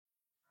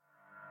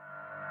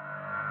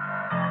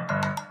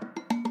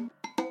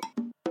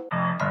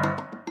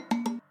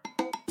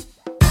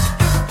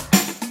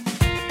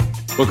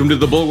Welcome to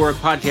the Bulwark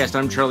Podcast.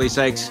 I'm Charlie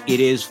Sykes.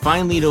 It is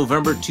finally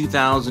November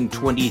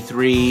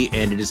 2023,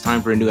 and it is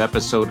time for a new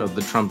episode of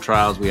the Trump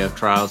trials. We have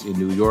trials in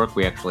New York.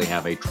 We actually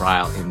have a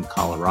trial in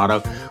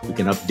Colorado. We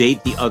can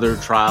update the other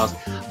trials.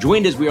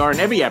 Joined as we are in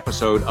every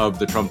episode of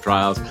the Trump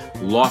trials,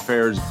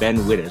 Lawfare's Ben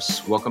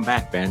Wittes. Welcome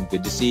back, Ben.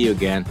 Good to see you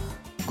again.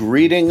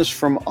 Greetings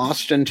from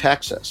Austin,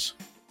 Texas.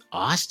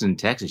 Austin,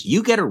 Texas.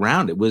 You get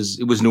around. It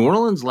was New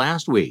Orleans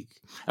last week.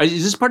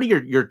 Is this part of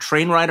your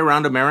train ride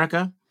around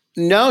America?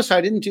 No, so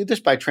I didn't do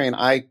this by train.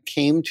 I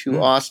came to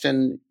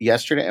Austin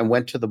yesterday and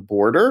went to the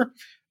border.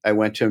 I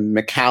went to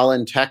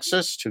McAllen,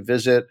 Texas to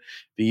visit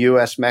the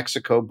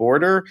U.S.-Mexico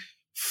border,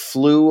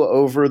 flew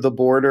over the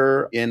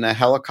border in a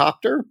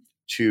helicopter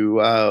to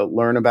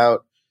learn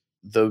about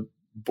the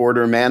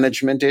border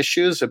management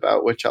issues,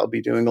 about which I'll be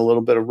doing a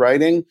little bit of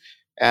writing,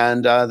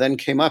 and then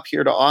came up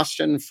here to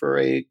Austin for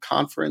a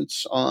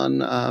conference on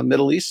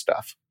Middle East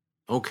stuff.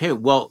 Okay,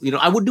 well,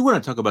 I do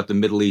want to talk about the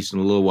Middle East in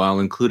a little while,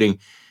 including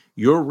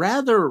your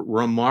rather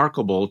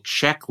remarkable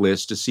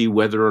checklist to see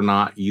whether or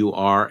not you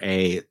are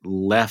a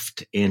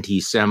left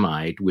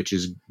anti-Semite, which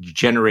is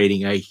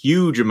generating a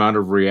huge amount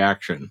of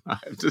reaction.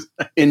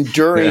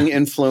 Enduring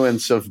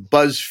influence of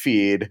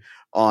BuzzFeed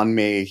on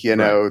me,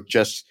 Right.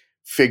 Just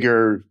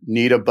figure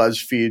need a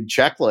BuzzFeed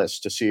checklist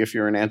to see if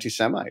you're an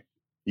anti-Semite.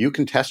 You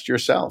can test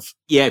yourself.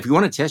 Yeah, if you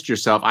want to test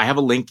yourself, I have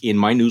a link in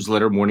my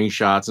newsletter, Morning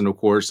Shots. And of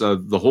course,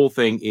 the whole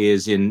thing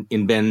is in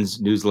Ben's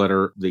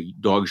newsletter, the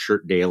Dog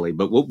Shirt Daily.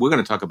 But we're going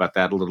to talk about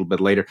that a little bit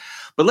later.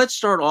 But let's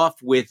start off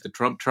with the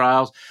Trump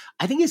trials.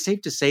 I think it's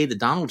safe to say that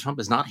Donald Trump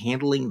is not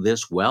handling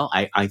this well.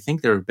 I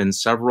think there have been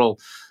several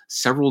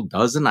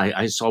dozen.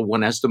 I saw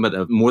one estimate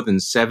of more than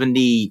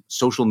 70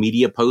 social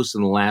media posts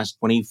in the last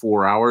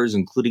 24 hours,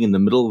 including in the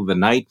middle of the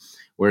night,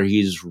 where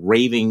he's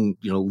raving,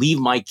 leave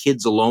my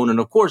kids alone. And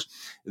of course,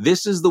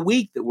 this is the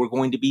week that we're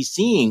going to be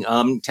seeing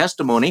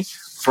testimony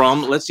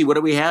from, let's see, what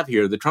do we have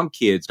here? The Trump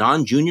kids.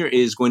 Don Jr.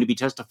 is going to be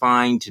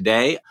testifying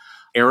today.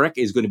 Eric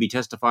is going to be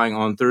testifying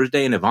on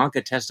Thursday, and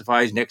Ivanka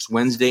testifies next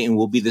Wednesday and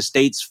will be the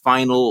state's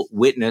final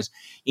witness.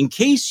 In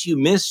case you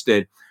missed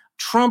it,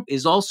 Trump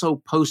is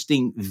also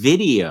posting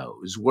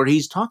videos where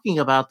he's talking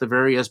about the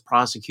various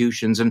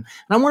prosecutions. And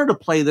I wanted to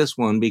play this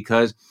one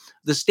because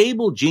the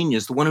stable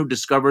genius, the one who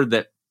discovered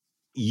that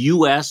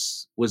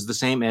U.S. was the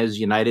same as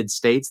United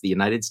States. The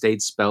United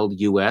States spelled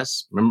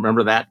U.S.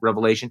 Remember that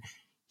revelation?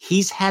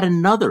 He's had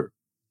another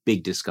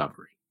big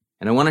discovery.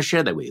 And I want to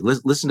share that with you.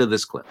 Listen to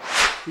this clip.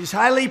 These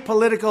highly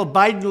political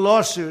Biden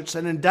lawsuits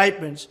and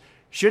indictments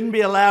shouldn't be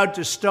allowed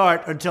to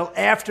start until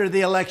after the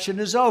election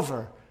is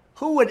over.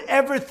 Who would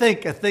ever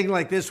think a thing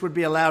like this would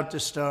be allowed to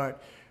start?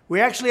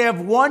 We actually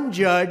have one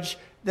judge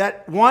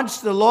that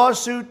wants the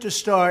lawsuit to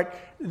start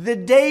the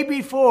day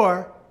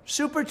before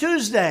Super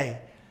Tuesday.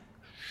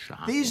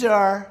 These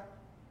are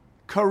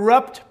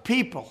corrupt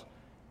people.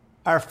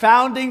 Our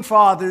founding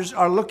fathers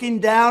are looking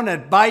down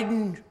at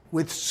Biden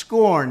with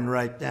scorn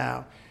right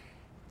now.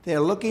 They're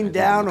looking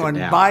down on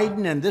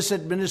Biden and this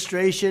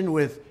administration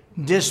with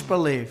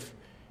disbelief.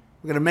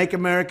 We're going to make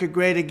America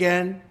great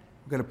again.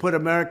 We're going to put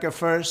America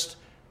first.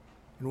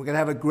 And we're going to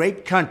have a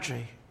great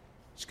country.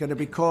 It's going to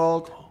be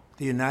called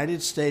the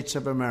United States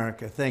of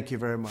America. Thank you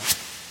very much.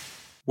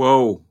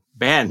 Whoa,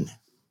 Ben.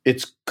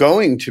 It's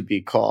going to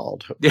be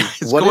called.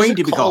 It's what going is it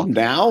to be called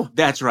now?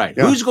 That's right.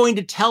 Yeah. Who's going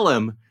to tell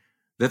him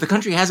that the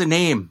country has a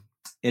name,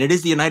 and it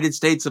is the United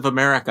States of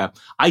America?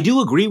 I do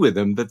agree with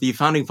him that the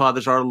founding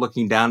fathers are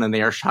looking down and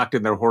they are shocked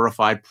and they're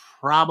horrified,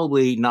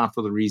 probably not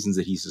for the reasons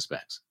that he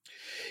suspects.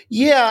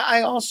 Yeah,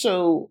 I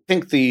also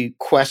think the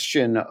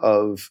question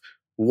of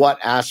what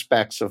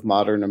aspects of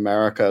modern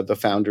America the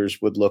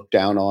founders would look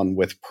down on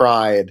with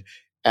pride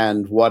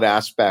and what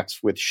aspects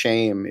with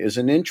shame is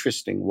an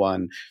interesting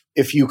one.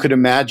 If you could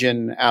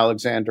imagine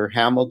Alexander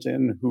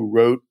Hamilton, who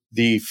wrote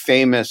the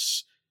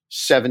famous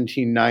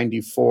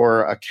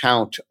 1794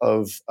 account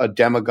of a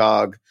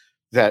demagogue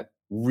that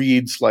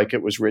reads like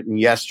it was written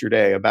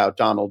yesterday about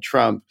Donald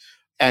Trump,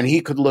 and he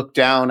could look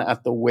down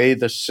at the way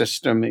the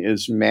system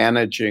is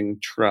managing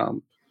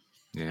Trump.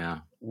 Yeah.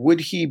 Would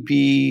he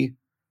be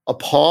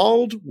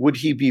appalled? Would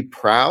he be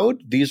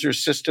proud? These are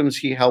systems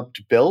he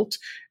helped build,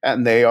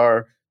 and they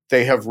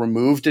have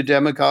removed a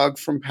demagogue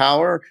from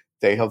power.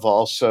 They have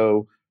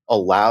also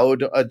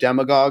allowed a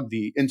demagogue,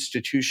 the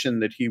institution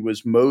that he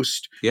was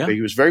that he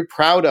was very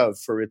proud of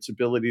for its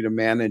ability to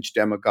manage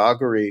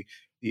demagoguery,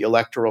 the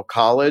Electoral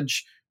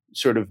College,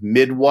 sort of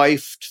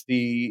midwifed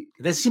the...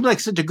 That seemed like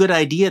such a good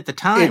idea at the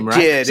time, right?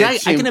 Did. I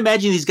can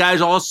imagine these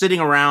guys all sitting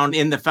around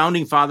in the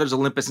Founding Fathers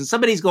Olympus and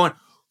somebody's going,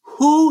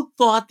 who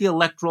thought the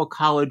Electoral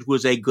College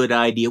was a good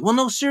idea? Well,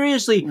 no,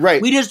 seriously. Right.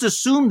 We just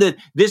assumed that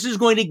this is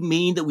going to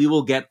mean that we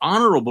will get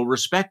honorable,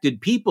 respected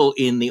people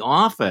in the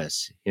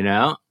office,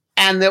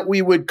 And that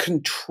we would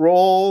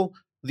control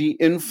the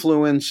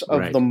influence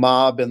of the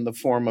mob in the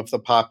form of the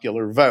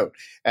popular vote.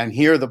 And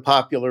here the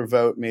popular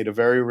vote made a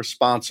very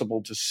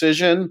responsible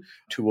decision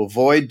to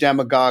avoid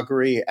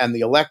demagoguery, and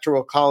the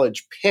Electoral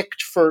College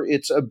picked for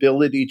its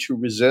ability to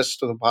resist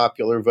the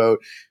popular vote,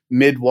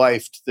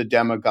 midwifed the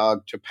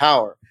demagogue to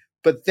power.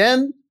 But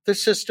then the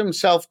system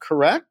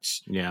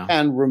self-corrects Yeah.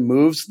 and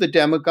removes the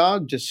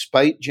demagogue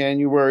despite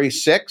January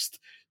 6th.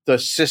 The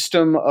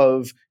system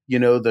of,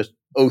 the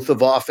oath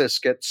of office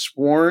gets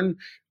sworn,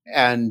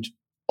 and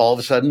all of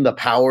a sudden the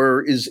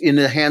power is in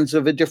the hands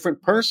of a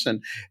different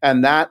person.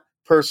 And that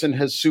person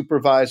has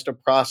supervised a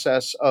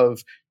process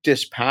of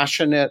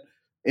dispassionate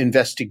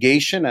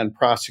investigation and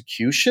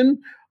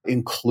prosecution,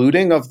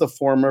 including of the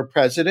former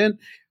president,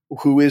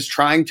 who is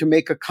trying to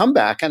make a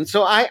comeback. And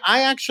so I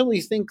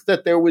actually think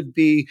that there would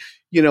be,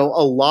 a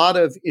lot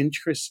of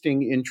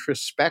interesting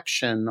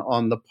introspection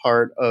on the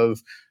part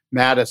of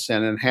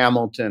Madison and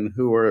Hamilton,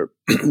 who are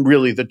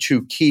really the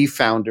two key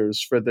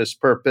founders for this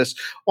purpose,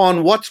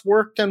 on what's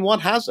worked and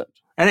what hasn't.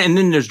 And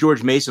then there's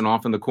George Mason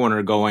off in the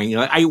corner going,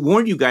 I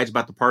warned you guys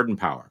about the pardon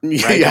power.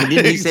 Right? Yeah,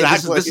 Didn't he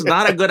exactly. say this is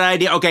not a good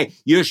idea? Okay,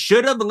 you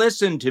should have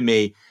listened to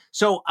me.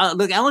 So,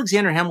 look,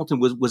 Alexander Hamilton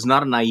was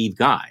not a naive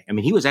guy. I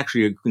mean, he was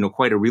actually,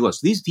 quite a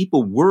realist. These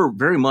people were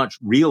very much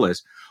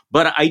realists.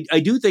 But I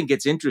do think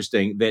it's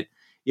interesting that,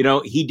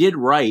 he did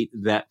write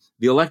that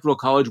the Electoral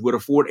College would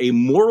afford a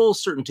moral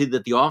certainty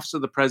that the office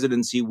of the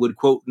presidency would,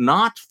 quote,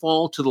 not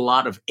fall to the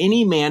lot of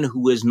any man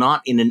who is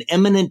not in an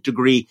eminent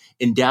degree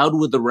endowed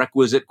with the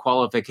requisite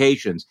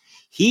qualifications.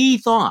 He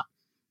thought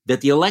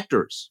that the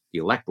electors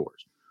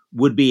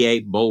would be a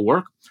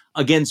bulwark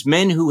against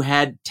men who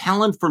had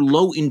talent for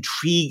low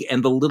intrigue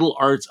and the little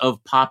arts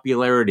of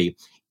popularity.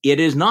 It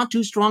is not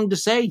too strong to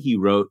say, he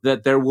wrote,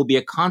 that there will be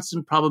a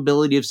constant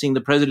probability of seeing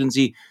the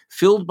presidency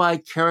filled by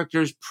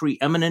characters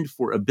preeminent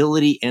for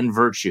ability and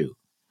virtue.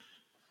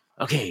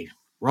 Okay,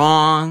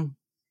 wrong.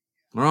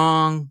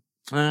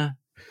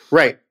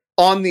 Right.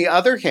 On the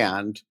other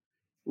hand,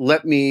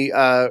 let me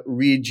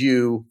read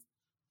you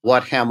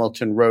what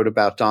Hamilton wrote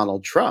about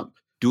Donald Trump.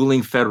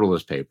 Dueling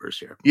Federalist Papers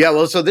here. Yeah,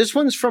 well, so this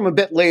one's from a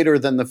bit later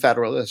than the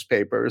Federalist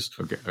Papers.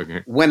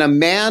 Okay. When a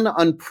man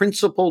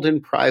unprincipled in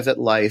private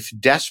life,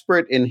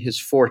 desperate in his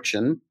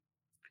fortune,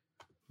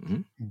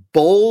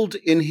 bold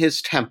in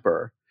his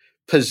temper,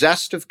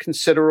 possessed of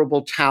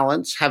considerable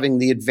talents, having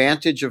the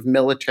advantage of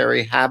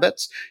military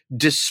habits,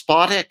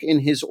 despotic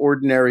in his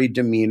ordinary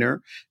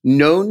demeanor,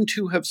 known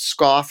to have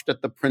scoffed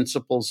at the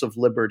principles of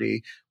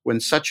liberty, when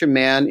such a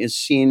man is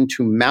seen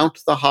to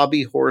mount the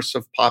hobby horse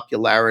of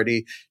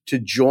popularity, to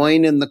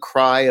join in the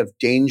cry of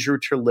danger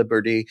to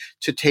liberty,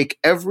 to take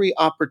every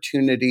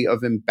opportunity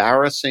of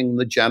embarrassing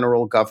the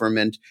general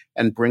government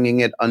and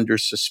bringing it under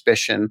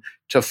suspicion,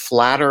 to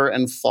flatter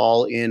and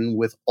fall in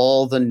with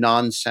all the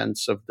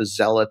nonsense of the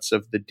zealots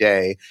of the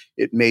day,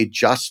 it may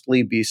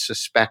justly be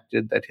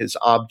suspected that his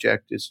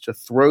object is to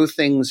throw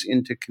things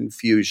into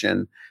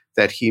confusion,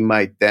 that he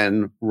might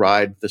then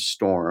ride the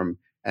storm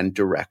and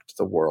direct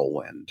the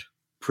whirlwind.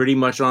 Pretty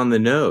much on the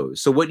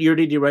nose. So what year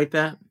did you write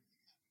that?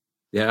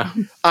 Yeah.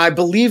 I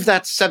believe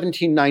that's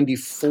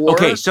 1794.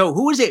 Okay, so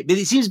who is it?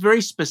 It seems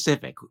very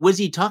specific. Was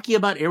he talking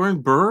about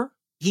Aaron Burr?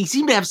 He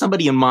seemed to have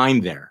somebody in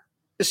mind there.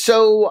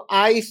 So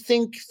I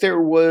think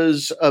there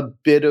was a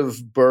bit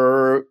of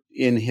Burr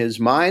in his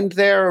mind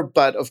there,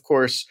 but of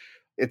course,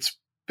 it's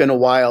been a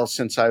while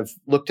since I've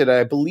looked at it.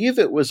 I believe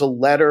it was a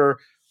letter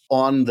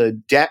on the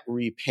debt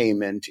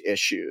repayment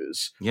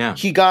issues. Yeah.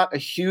 He got a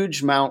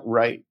huge amount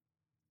right,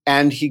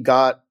 and he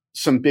got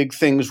some big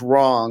things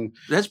wrong.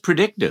 That's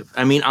predictive.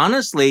 I mean,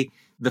 honestly,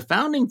 the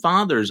founding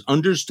fathers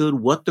understood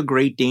what the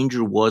great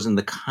danger was and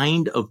the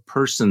kind of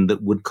person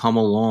that would come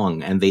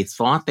along, and they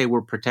thought they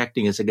were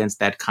protecting us against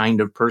that kind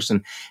of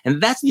person.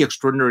 And that's the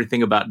extraordinary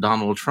thing about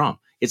Donald Trump.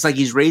 It's like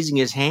he's raising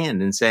his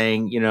hand and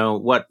saying,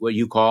 what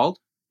you called?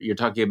 You're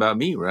talking about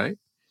me, right?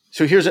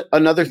 So here's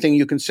another thing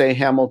you can say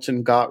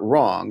Hamilton got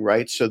wrong,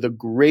 right? So the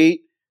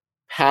great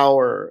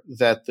power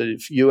that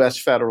the U.S.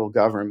 federal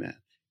government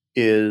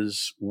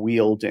is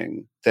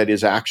wielding, that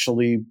is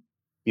actually,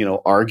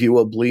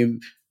 arguably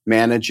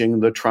managing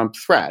the Trump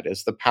threat,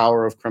 is the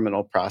power of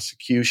criminal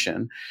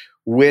prosecution,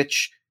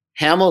 which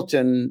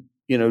Hamilton,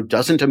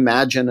 doesn't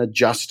imagine a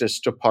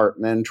Justice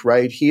Department,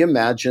 right? He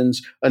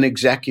imagines an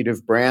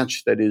executive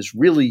branch that is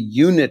really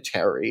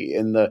unitary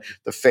in the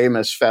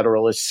famous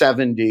Federalist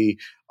 70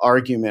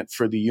 argument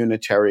for the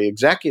unitary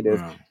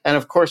executive. Wow. And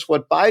of course,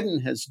 what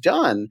Biden has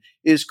done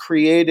is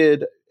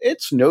created,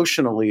 it's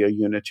notionally a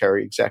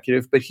unitary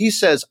executive, but he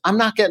says, I'm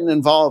not getting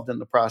involved in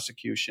the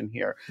prosecution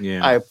here.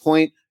 Yeah. I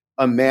appoint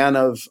a man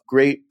of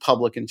great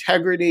public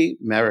integrity,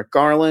 Merrick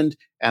Garland,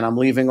 and I'm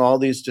leaving all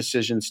these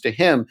decisions to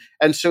him.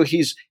 And so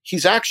he's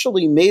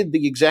actually made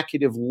the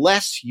executive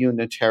less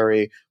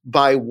unitary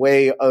by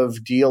way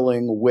of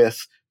dealing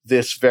with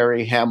this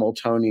very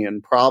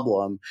Hamiltonian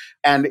problem.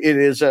 And it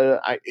is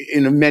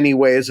in many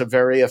ways, a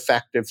very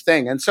effective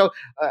thing. And so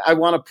I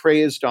want to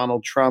praise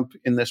Donald Trump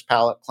in this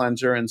palate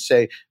cleanser and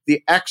say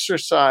the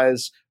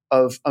exercise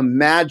of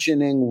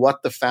imagining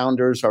what the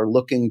founders are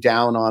looking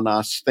down on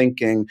us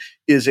thinking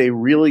is a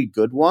really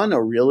good one,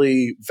 a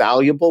really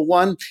valuable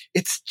one.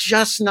 It's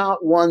just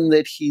not one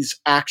that he's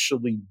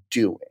actually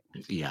doing.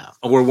 Yeah,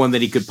 or one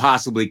that he could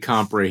possibly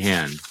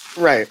comprehend.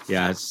 Right.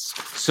 Yeah.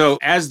 So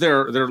as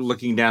they're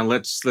looking down,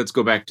 let's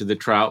go back to the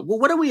trial. Well,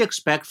 what do we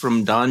expect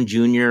from Don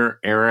Jr.,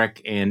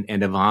 Eric, and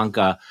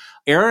Ivanka?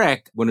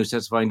 Eric, when he's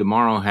testifying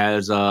tomorrow,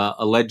 has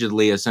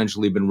allegedly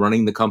essentially been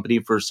running the company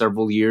for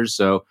several years.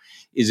 So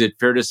is it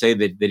fair to say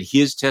that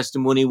his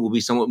testimony will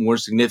be somewhat more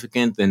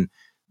significant than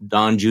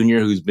Don Jr.,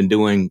 who's been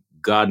doing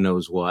God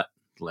knows what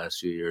the last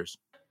few years?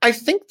 I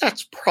think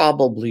that's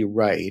probably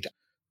right.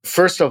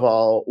 First of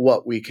all,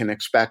 what we can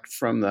expect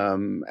from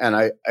them, and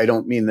I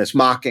don't mean this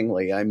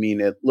mockingly, I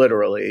mean it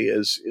literally,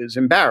 is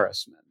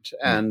embarrassment.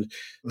 And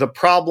the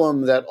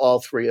problem that all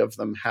three of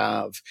them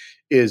have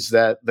is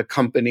that the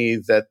company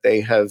that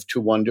they have, to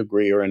one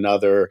degree or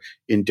another,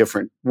 in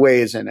different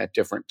ways and at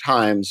different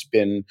times,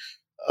 been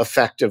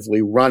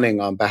effectively running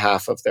on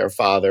behalf of their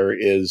father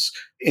is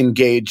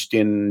engaged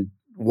in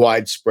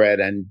widespread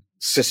and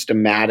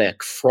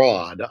systematic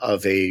fraud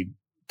of a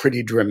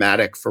pretty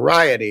dramatic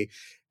variety.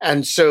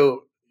 And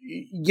so,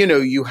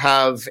 you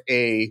have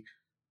a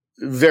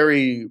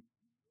very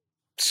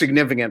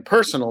significant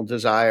personal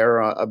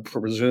desire,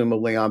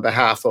 presumably on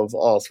behalf of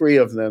all three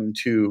of them,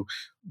 to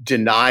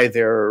deny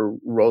their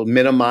role,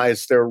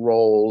 minimize their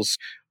roles,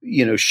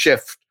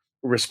 shift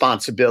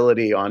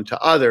responsibility onto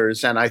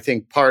others. And I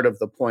think part of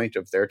the point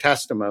of their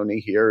testimony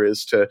here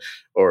is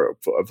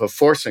of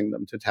forcing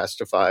them to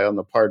testify on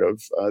the part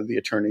of the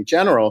Attorney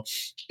General,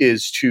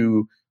 is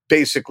to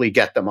basically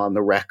get them on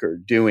the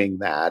record doing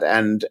that.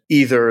 And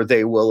either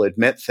they will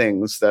admit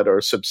things that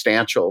are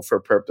substantial for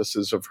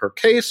purposes of her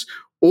case,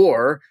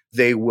 or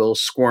they will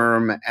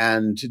squirm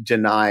and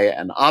deny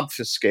and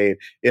obfuscate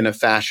in a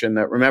fashion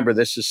that, remember,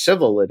 this is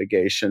civil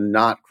litigation,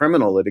 not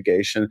criminal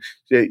litigation,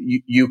 that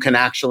you can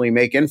actually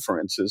make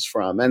inferences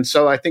from. And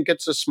so I think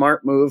it's a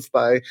smart move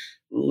by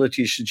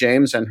Letitia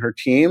James and her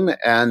team.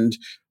 And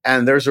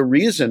there's a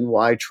reason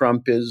why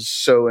Trump is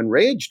so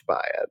enraged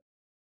by it.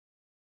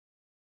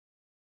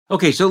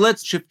 Okay, so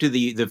let's shift to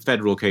the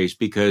federal case,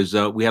 because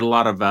we had a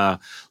lot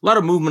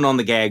of movement on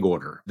the gag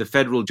order. The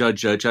federal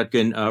judge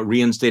Chutkan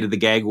reinstated the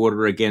gag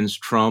order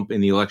against Trump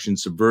in the election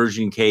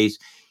subversion case.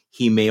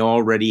 He may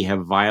already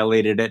have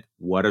violated it.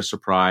 What a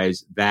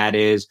surprise that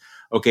is.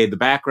 Okay, the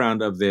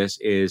background of this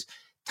is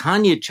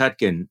Tanya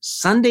Chutkan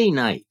Sunday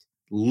night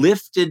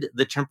lifted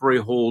the temporary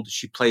hold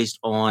she placed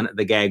on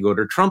the gag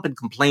order. Trump had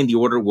complained the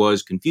order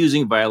was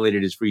confusing,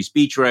 violated his free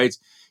speech rights.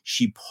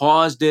 She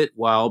paused it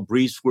while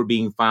briefs were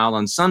being filed.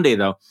 On Sunday,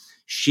 though,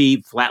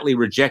 she flatly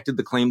rejected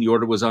the claim the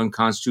order was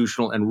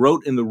unconstitutional and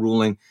wrote in the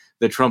ruling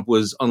that Trump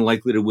was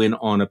unlikely to win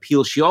on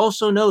appeal. She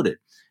also noted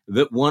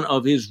that one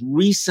of his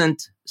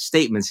recent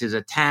statements, his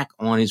attack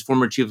on his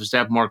former chief of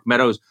staff, Mark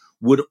Meadows,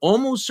 would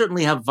almost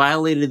certainly have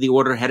violated the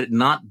order had it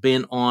not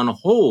been on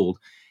hold.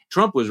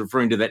 Trump was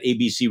referring to that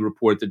ABC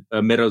report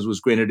that Meadows was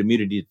granted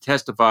immunity to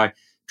testify.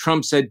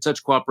 Trump said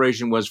such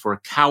cooperation was for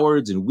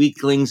cowards and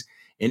weaklings,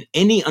 and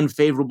any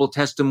unfavorable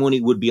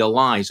testimony would be a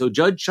lie. So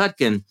Judge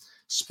Chutkan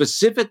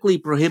specifically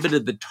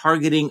prohibited the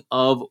targeting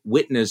of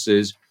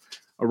witnesses.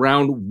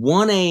 Around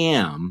 1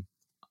 a.m.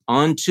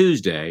 on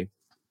Tuesday,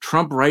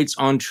 Trump writes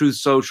on Truth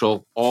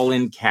Social, all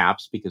in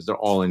caps, because they're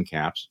all in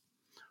caps,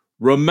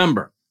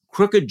 "Remember,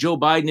 crooked Joe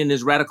Biden and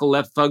his radical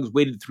left thugs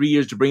waited 3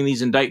 years to bring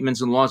these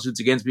indictments and lawsuits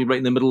against me right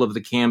in the middle of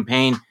the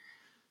campaign."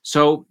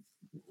 So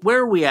where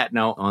are we at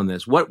now on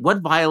this? What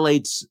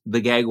violates the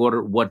gag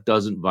order? What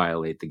doesn't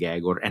violate the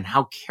gag order? And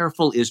how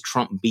careful is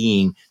Trump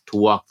being to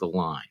walk the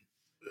line?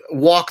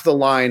 Walk the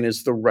line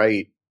is the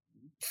right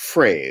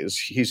phrase.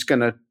 He's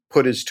going to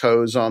put his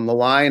toes on the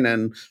line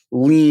and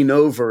lean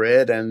over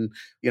it and,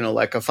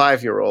 like a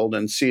 5-year-old,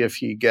 and see if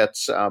he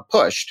gets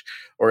pushed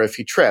or if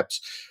he trips.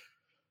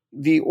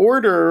 The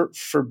order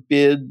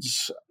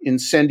forbids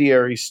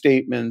incendiary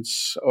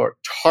statements or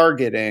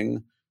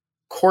targeting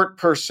court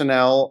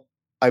personnel,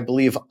 I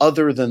believe,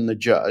 other than the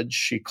judge.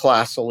 She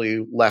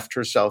classily left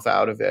herself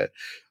out of it.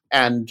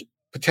 And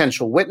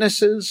potential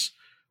witnesses,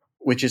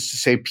 which is to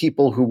say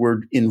people who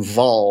were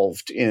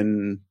involved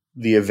in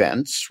the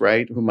events,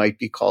 right, who might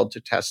be called to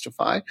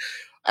testify,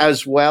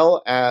 as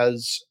well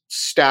as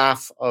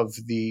staff of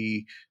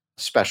the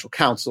special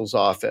counsel's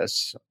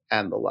office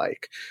and the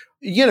like.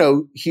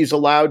 He's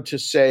allowed to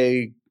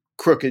say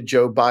crooked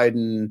Joe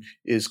Biden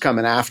is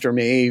coming after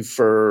me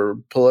for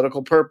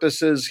political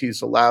purposes.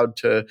 He's allowed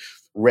to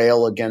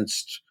rail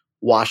against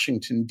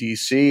Washington,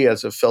 D.C.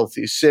 as a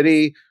filthy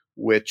city,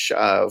 which,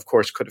 of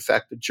course, could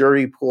affect the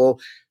jury pool.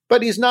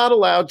 But he's not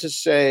allowed to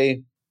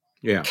say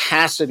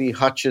Cassidy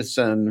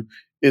Hutchinson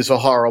is a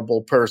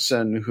horrible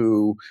person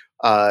who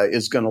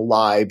is going to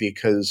lie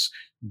because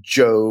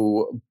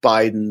Joe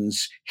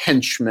Biden's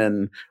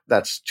henchman,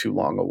 that's too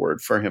long a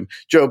word for him,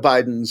 Joe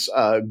Biden's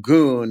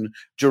goon,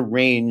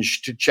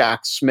 deranged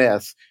Jack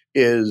Smith,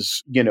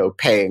 is,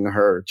 paying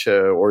her to,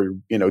 or,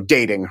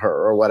 dating her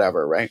or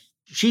whatever, right?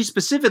 She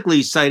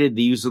specifically cited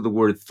the use of the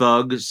word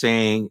thug,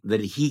 saying that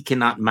he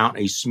cannot mount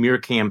a smear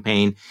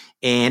campaign.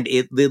 And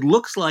it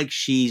looks like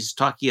she's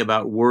talking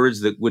about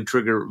words that would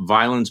trigger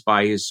violence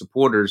by his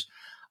supporters.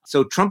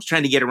 So Trump's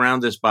trying to get around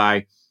this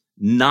by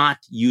not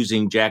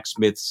using Jack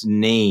Smith's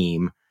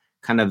name.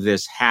 kind of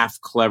this half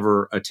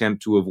clever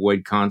attempt to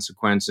avoid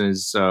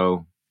consequences.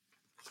 So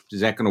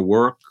is that going to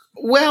work?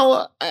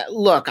 Well,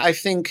 look, I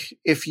think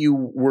if you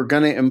were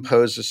going to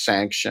impose a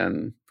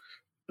sanction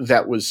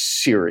that was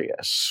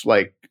serious,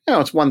 like,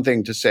 it's one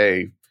thing to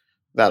say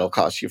that'll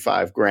cost you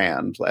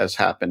 $5,000, as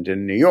happened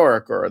in New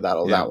York, or that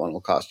one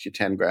will cost you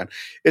 $10,000.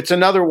 It's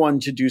another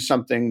one to do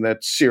something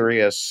that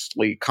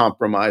seriously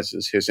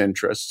compromises his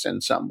interests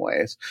in some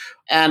ways.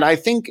 And I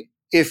think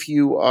if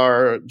you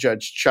are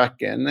Judge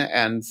Chutkan,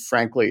 and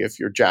frankly, if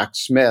you're Jack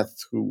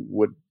Smith, who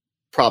would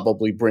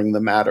probably bring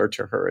the matter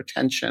to her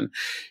attention,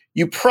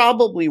 you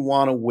probably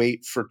want to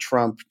wait for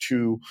Trump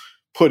to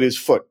put his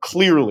foot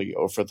clearly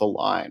over the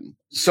line.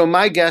 So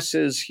my guess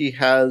is he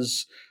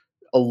has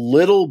a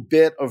little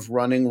bit of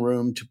running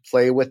room to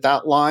play with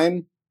that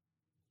line.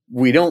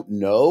 We don't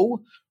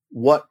know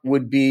what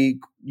would be,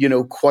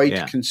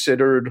 quite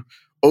considered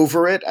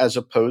over it as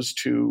opposed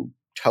to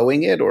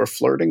towing it or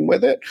flirting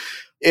with it.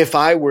 If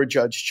I were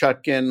Judge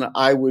Chutkan,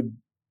 I would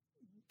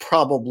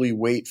probably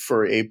wait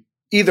for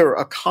either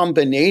a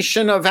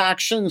combination of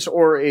actions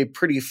or a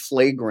pretty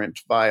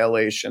flagrant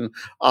violation,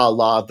 a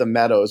la the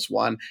Meadows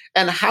one.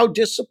 And how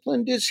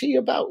disciplined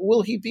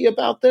will he be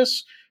about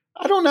this?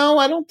 I don't know.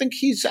 I don't think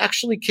he's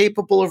actually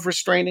capable of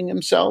restraining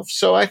himself.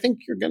 So I think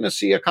you're going to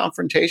see a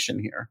confrontation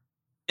here.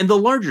 And the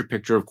larger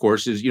picture, of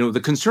course, is, the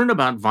concern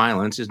about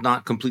violence is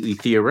not completely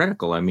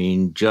theoretical. I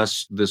mean,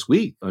 just this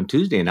week on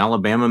Tuesday, an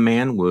Alabama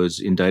man was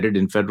indicted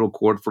in federal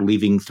court for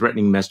leaving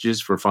threatening messages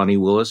for Fani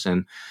Willis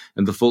and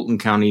the Fulton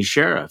County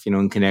sheriff,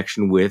 in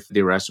connection with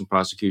the arrest and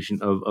prosecution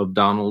of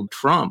Donald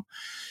Trump.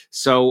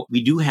 So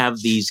we do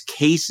have these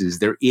cases.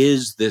 There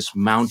is this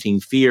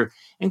mounting fear.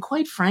 And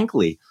quite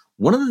frankly,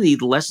 one of the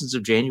lessons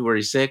of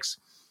January 6th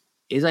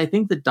is I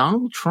think that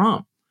Donald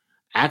Trump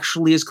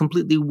actually is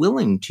completely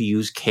willing to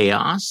use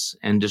chaos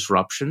and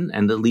disruption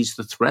and at least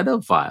the threat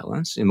of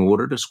violence in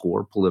order to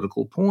score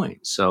political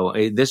points. So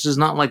this is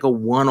not like a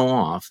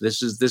one-off.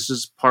 This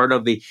is part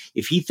of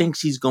if he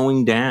thinks he's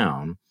going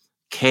down,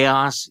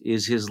 chaos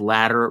is his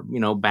ladder,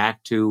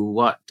 back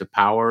to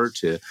power,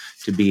 to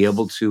be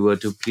able to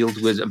appeal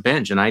to his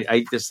bench. And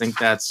I just think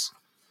that's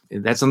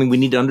something we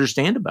need to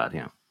understand about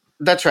him.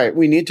 That's right.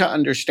 We need to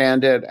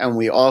understand it. And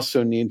we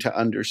also need to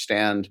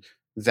understand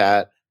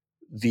that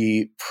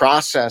the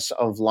process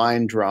of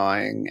line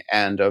drawing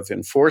and of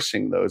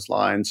enforcing those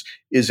lines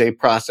is a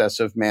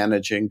process of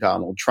managing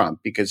Donald Trump,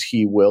 because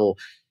he will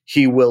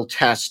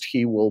test,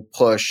 he will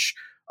push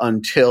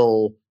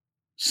until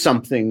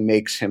something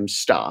makes him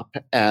stop.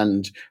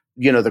 And,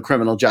 the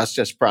criminal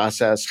justice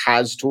process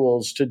has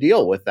tools to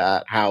deal with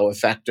that. How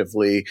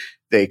effectively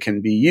they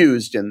can be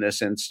used in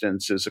this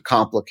instance is a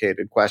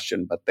complicated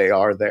question, but they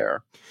are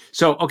there.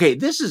 So, okay,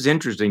 this is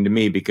interesting to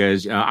me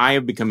because I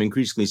have become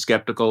increasingly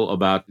skeptical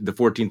about the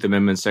 14th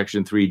Amendment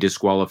Section 3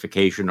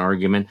 disqualification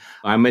argument.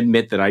 I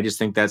admit that I just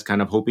think that's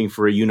kind of hoping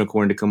for a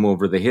unicorn to come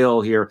over the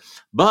hill here.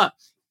 But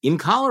in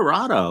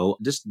Colorado,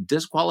 this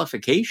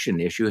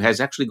disqualification issue has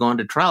actually gone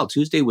to trial.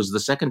 Tuesday was the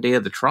second day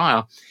of the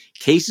trial.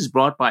 Cases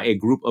brought by a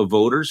group of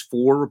voters,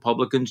 4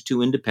 Republicans,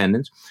 2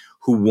 independents,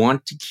 who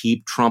want to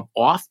keep Trump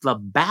off the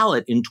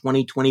ballot in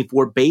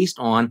 2024 based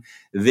on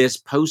this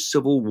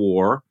post-Civil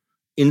War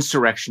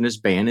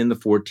insurrectionist ban in the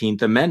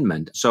 14th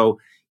Amendment. So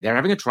they're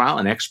having a trial.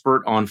 An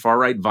expert on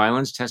far-right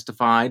violence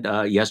testified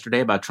yesterday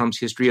about Trump's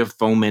history of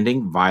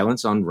fomenting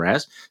violence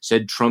unrest,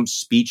 said Trump's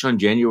speech on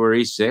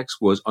January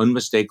 6th was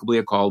unmistakably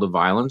a call to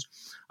violence.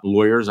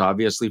 Lawyers,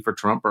 obviously, for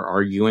Trump are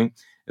arguing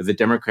that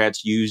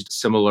Democrats used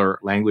similar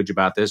language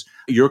about this.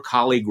 Your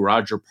colleague,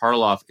 Roger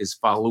Parloff, is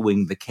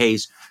following the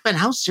case. And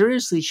how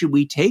seriously should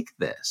we take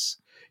this?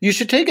 You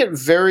should take it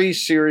very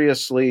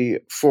seriously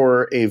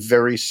for a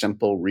very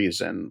simple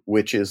reason,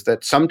 which is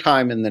that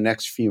sometime in the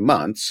next few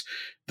months,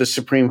 the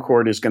Supreme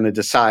Court is going to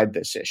decide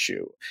this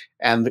issue.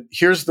 And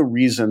here's the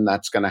reason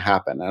that's going to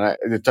happen.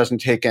 And it doesn't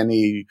take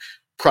any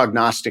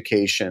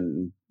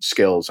prognostication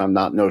skills. I'm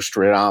not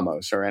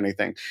Nostradamus or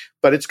anything,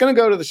 but it's going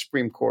to go to the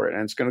Supreme Court,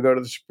 and it's going to go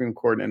to the Supreme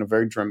Court in a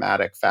very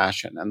dramatic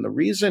fashion. And the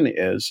reason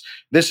is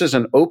this is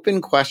an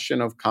open question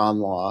of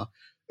con law.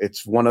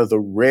 It's one of the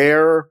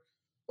rare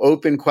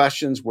open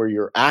questions where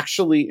you're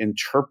actually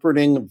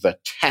interpreting the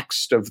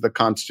text of the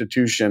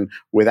Constitution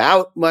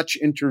without much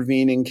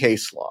intervening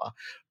case law.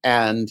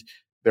 And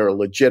there are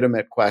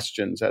legitimate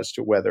questions as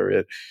to whether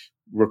it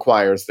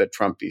requires that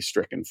Trump be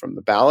stricken from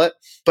the ballot.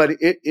 But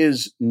it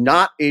is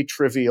not a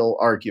trivial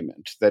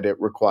argument that it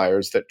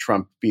requires that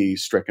Trump be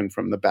stricken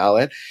from the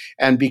ballot.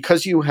 And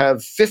because you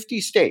have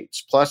 50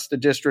 states plus the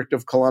District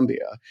of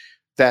Columbia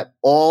that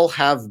all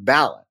have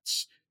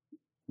ballots,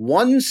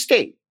 one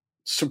state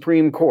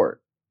Supreme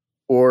Court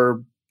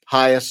or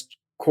highest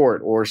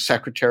court or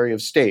Secretary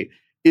of State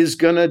is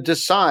going to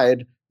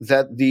decide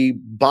that the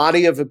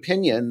body of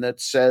opinion that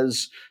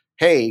says,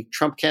 hey,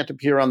 Trump can't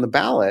appear on the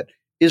ballot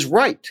is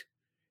right.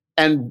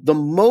 And the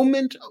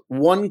moment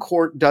one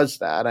court does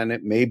that, and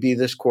it may be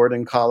this court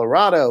in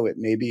Colorado, it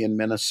may be in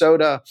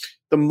Minnesota,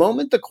 the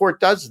moment the court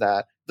does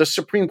that, the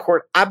Supreme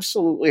Court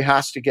absolutely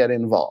has to get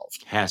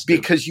involved. Has to.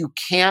 Because you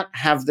can't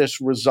have this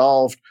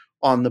resolved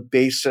on the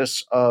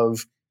basis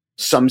of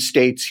some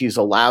states he's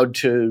allowed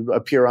to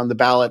appear on the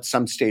ballot,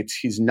 some states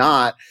he's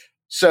not.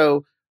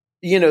 So,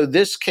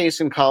 this case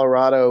in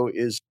Colorado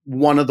is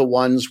one of the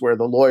ones where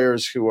the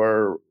lawyers who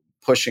are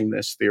pushing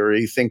this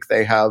theory think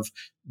they have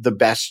the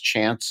best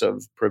chance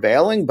of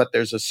prevailing. But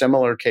there's a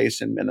similar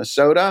case in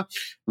Minnesota.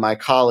 My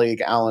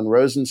colleague, Alan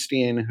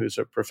Rosenstein, who's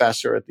a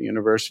professor at the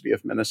University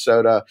of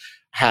Minnesota,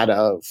 had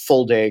a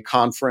full-day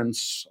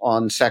conference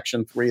on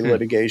Section 3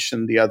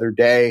 litigation the other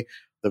day,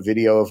 the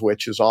video of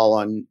which is all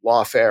on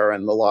Lawfare,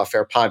 and the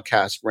Lawfare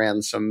podcast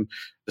ran some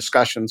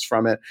discussions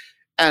from it.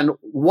 And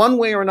one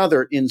way or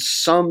another, in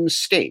some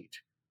state,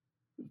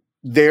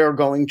 they're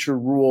going to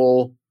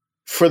rule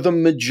for the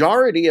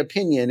majority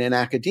opinion in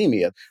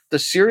academia. The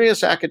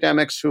serious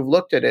academics who've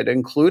looked at it,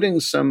 including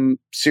some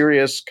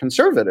serious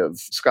conservative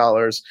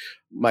scholars,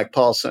 Mike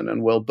Paulson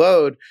and Will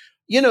Bode,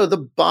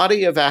 the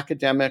body of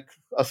academic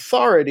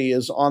authority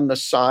is on the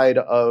side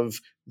of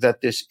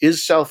that this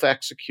is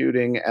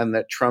self-executing and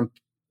that Trump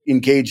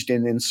engaged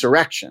in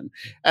insurrection.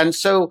 And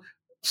so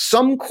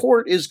some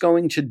court is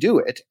going to do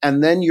it.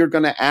 And then you're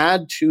going to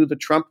add to the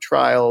Trump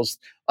trials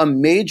a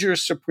major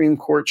Supreme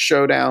Court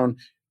showdown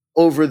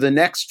over the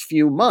next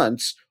few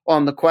months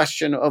on the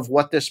question of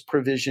what this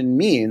provision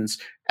means.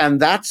 And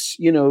that's,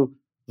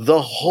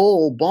 the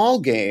whole ball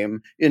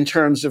game in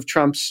terms of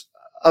Trump's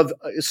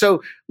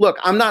so look,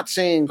 I'm not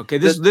saying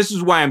this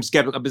is why I'm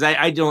skeptical, because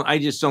I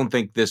just don't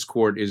think this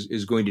court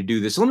is going to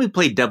do this. So let me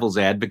play devil's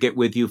advocate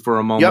with you for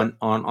a moment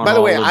on By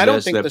the way, all of I don't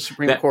this, think the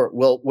Supreme Court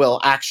will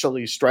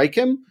actually strike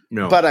him.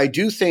 No. But I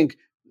do think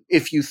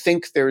if you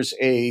think there's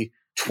a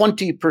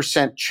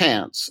 20%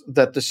 chance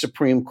that the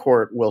Supreme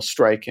Court will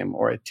strike him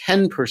or a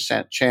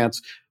 10%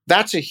 chance,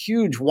 that's a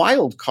huge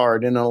wild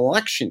card in an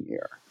election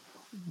year.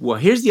 Well,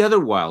 here's the other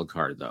wild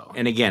card, though.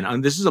 And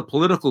again, this is a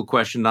political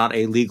question, not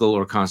a legal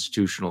or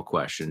constitutional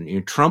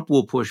question. Trump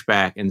will push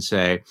back and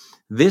say,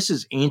 this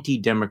is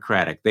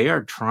anti-democratic. They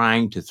are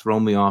trying to throw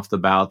me off the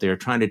ballot. They are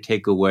trying to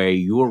take away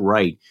your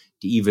right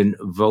to even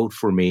vote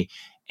for me.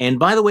 And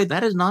by the way,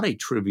 that is not a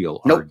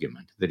trivial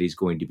argument that he's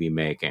going to be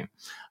making.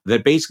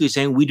 That basically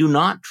saying we do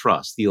not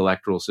trust the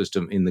electoral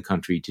system in the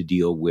country to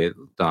deal with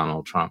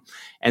Donald Trump.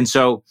 And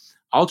so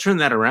I'll turn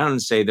that around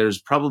and say there's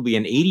probably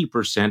an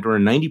 80% or a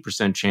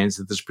 90% chance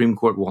that the Supreme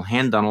Court will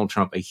hand Donald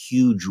Trump a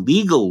huge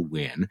legal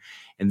win.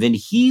 And then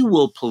he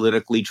will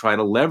politically try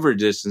to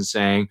leverage this and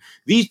saying,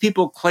 these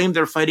people claim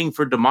they're fighting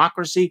for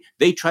democracy.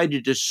 They tried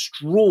to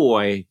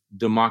destroy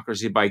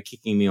democracy by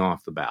kicking me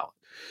off the ballot.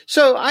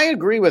 So I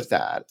agree with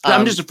that.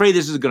 I'm just afraid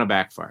this is going to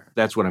backfire.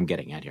 That's what I'm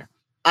getting at here.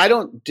 I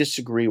don't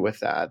disagree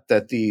with that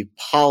the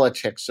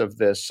politics of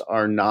this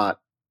are not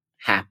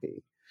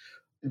happy.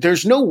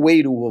 There's no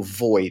way to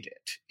avoid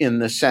it in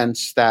the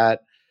sense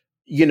that,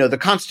 the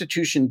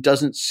Constitution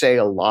doesn't say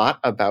a lot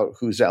about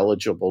who's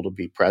eligible to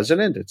be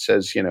president. It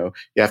says, you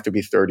have to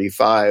be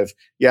 35,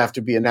 you have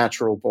to be a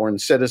natural born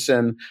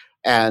citizen,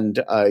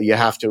 and you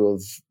have to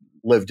have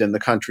lived in the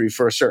country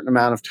for a certain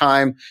amount of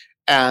time.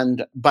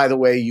 And by the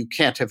way, you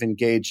can't have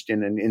engaged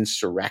in an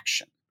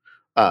insurrection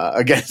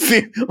against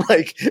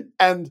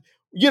the,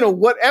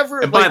 whatever.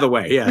 And by the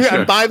way, sure.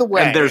 And by the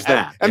way. And there's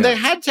that. And they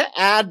had to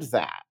add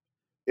that.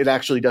 It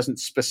actually doesn't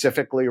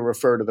specifically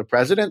refer to the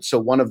president. So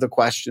one of the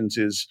questions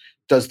is,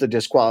 does the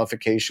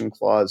disqualification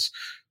clause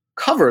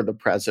cover the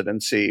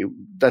presidency?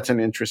 That's an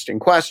interesting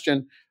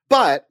question.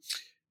 But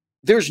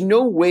there's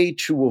no way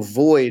to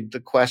avoid the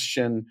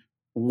question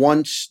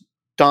once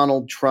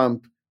Donald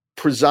Trump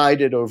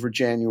presided over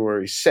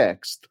January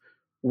 6th,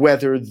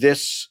 whether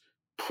this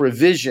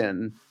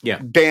provision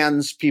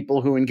bans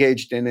people who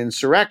engaged in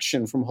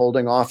insurrection from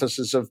holding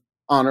offices of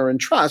honor and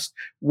trust,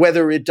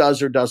 whether it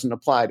does or doesn't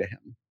apply to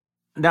him.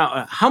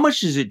 Now, how much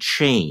does it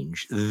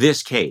change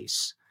this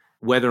case,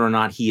 whether or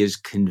not he is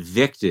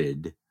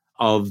convicted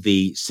of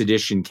the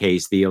sedition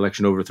case, the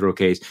election overthrow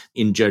case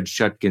in Judge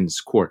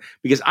Chutkan's court?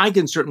 Because I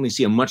can certainly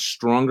see a much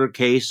stronger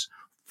case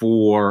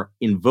for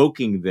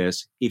invoking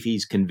this if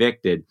he's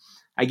convicted.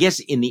 I guess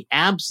in the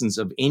absence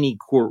of any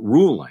court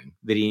ruling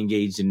that he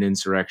engaged in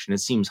insurrection, it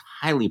seems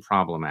highly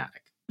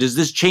problematic. Does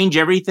this change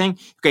everything?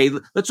 Okay,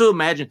 let's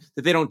imagine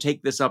that they don't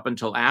take this up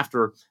until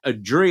after a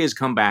jury has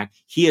come back.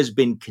 He has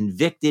been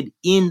convicted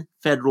in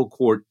federal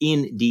court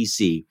in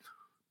D.C.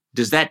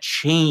 Does that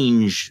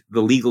change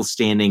the legal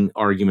standing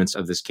arguments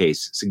of this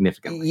case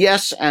significantly?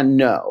 Yes and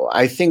no.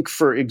 I think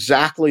for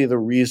exactly the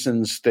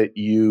reasons that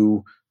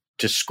you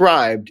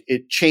described,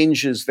 it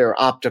changes their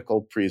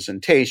optical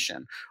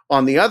presentation.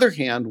 On the other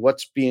hand,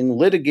 what's being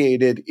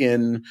litigated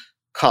in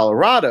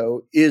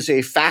Colorado is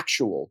a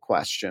factual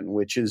question,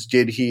 which is,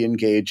 did he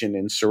engage in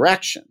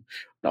insurrection?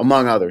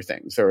 Among other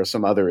things, there are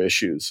some other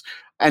issues.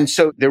 And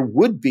so there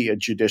would be a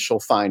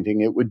judicial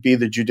finding. It would be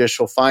the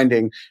judicial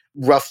finding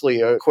roughly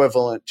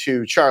equivalent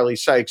to Charlie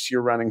Sykes,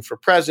 you're running for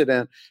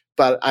president,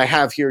 but I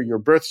have here your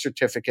birth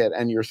certificate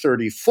and you're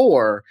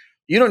 34.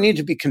 You don't need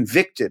to be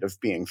convicted of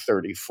being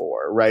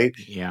 34, right?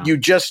 Yeah. You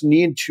just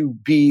need to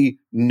be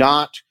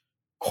not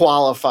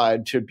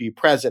qualified to be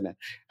president.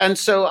 And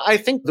so I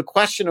think the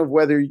question of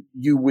whether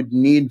you would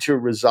need to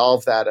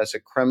resolve that as a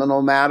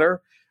criminal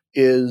matter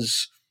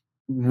is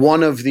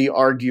one of the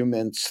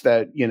arguments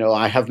that,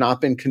 I have not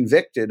been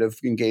convicted of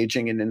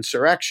engaging in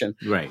insurrection.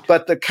 Right.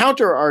 But the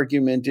counter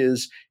argument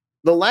is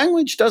the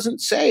language doesn't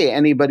say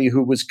anybody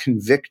who was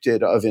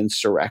convicted of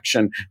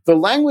insurrection. The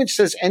language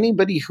says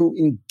anybody who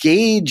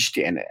engaged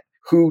in it,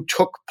 who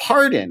took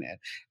part in it.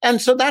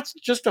 And so that's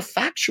just a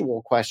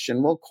factual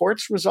question. Well,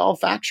 courts resolve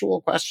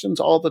factual questions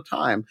all the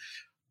time.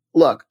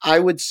 Look, I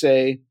would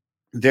say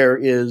there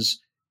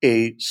is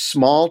a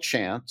small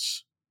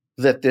chance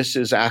that this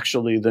is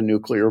actually the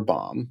nuclear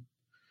bomb.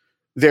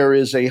 There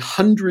is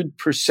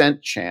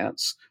 100%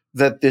 chance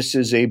that this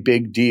is a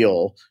big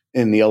deal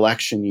in the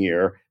election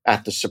year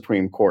at the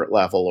Supreme Court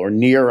level, or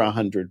near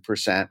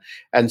 100%.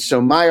 And so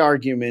my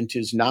argument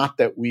is not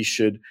that we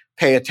should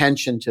pay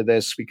attention to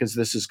this because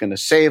this is going to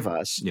save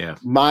us. Yeah.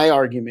 My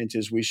argument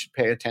is we should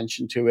pay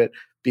attention to it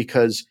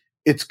because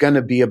it's going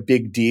to be a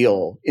big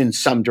deal in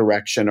some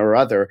direction or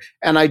other.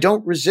 And I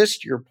don't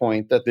resist your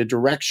point that the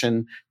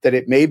direction that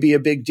it may be a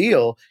big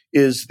deal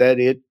is that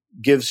it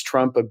gives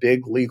Trump a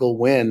big legal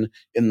win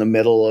in the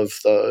middle of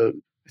I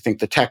think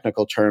the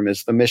technical term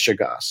is the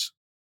Michigas.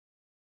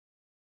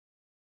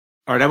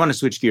 All right, I want to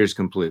switch gears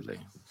completely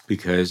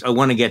because I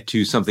want to get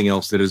to something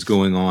else that is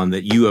going on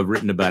that you have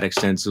written about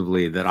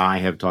extensively, that I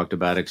have talked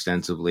about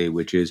extensively,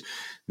 which is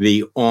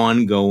the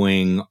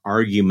ongoing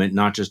argument,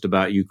 not just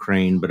about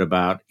Ukraine, but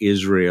about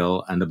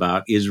Israel and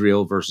about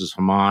Israel versus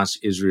Hamas,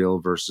 Israel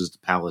versus the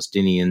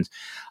Palestinians.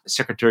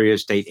 Secretary of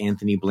State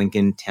Anthony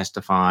Blinken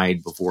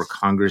testified before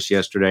Congress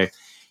yesterday.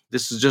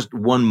 This is just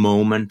one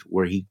moment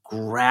where he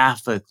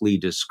graphically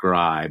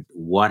described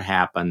what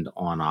happened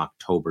on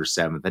October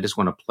 7th. I just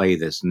want to play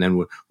this, and then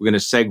we're going to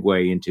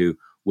segue into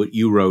what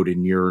you wrote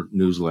in your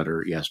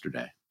newsletter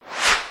yesterday.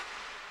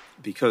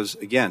 Because,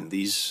 again,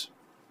 these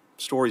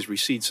stories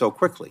recede so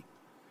quickly.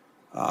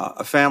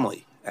 A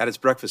family at its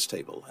breakfast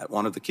table at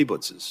one of the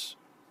kibbutzes.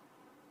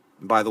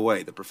 And by the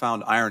way, the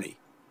profound irony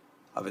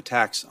of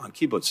attacks on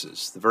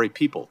kibbutzes, the very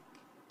people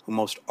who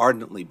most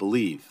ardently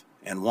believe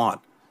and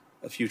want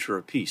a future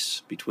of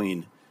peace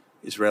between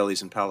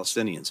Israelis and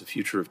Palestinians, a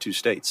future of two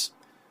states.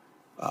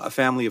 A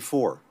family of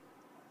four,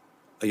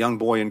 a young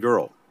boy and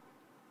girl,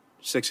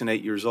 6 and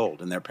 8 years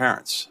old, and their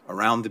parents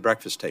around the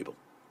breakfast table.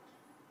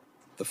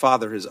 The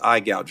father, his eye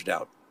gouged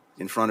out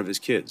in front of his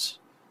kids.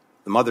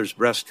 The mother's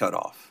breast cut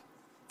off.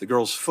 The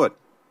girl's foot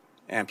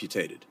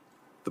amputated.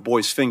 The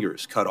boy's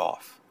fingers cut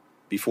off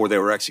before they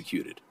were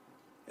executed.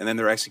 And then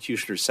their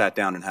executioners sat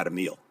down and had a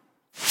meal.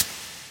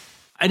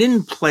 I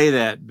didn't play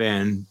that,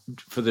 Ben,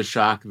 for the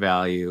shock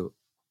value.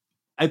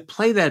 I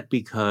play that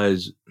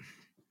because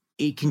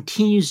it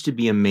continues to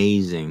be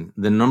amazing,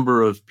 the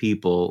number of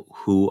people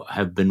who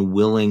have been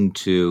willing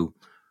to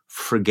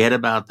forget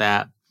about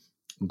that,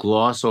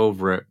 gloss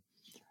over it,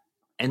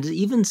 and to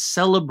even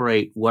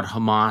celebrate what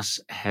Hamas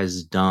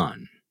has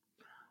done.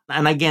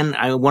 And again,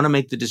 I want to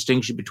make the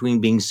distinction between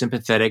being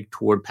sympathetic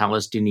toward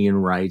Palestinian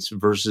rights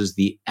versus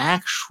the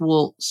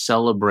actual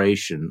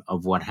celebration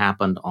of what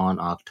happened on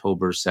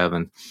October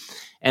 7th.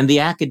 And the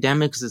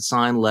academics that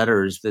sign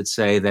letters that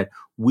say that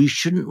we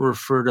shouldn't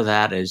refer to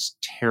that as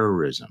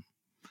terrorism.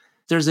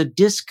 There's a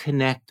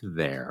disconnect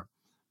there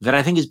that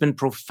I think has been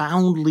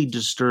profoundly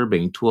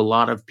disturbing to a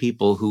lot of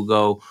people who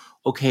go,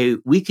 okay,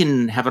 we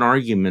can have an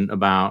argument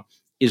about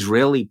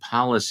Israeli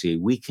policy.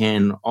 We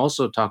can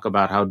also talk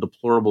about how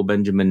deplorable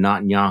Benjamin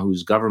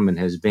Netanyahu's government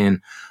has been.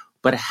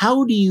 But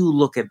how do you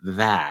look at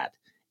that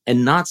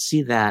and not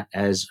see that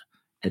as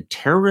a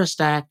terrorist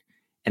act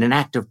and an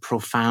act of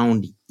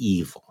profound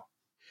evil?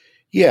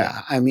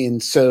 Yeah, I mean,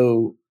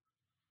 so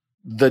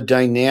the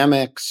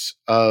dynamics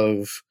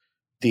of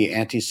the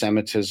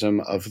anti-Semitism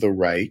of the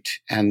right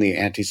and the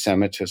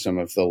anti-Semitism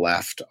of the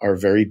left are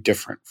very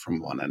different from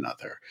one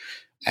another.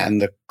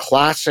 And the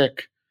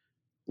classic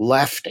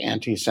left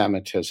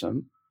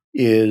anti-Semitism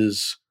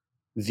is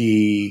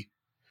the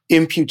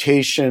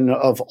imputation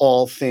of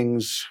all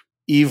things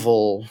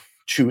evil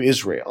to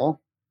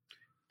Israel,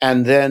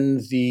 and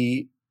then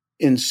the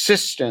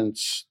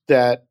insistence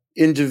that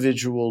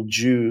individual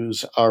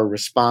Jews are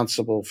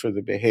responsible for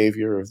the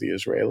behavior of the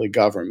Israeli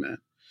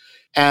government,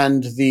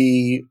 and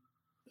the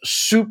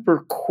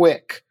super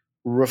quick,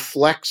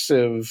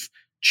 reflexive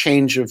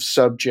change of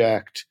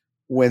subject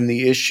when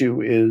the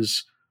issue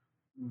is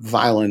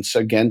violence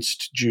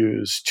against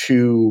Jews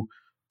to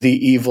the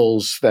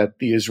evils that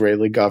the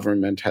Israeli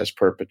government has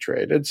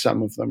perpetrated,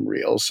 some of them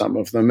real, some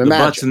of them imagined.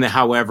 The buts and the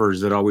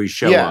howevers that always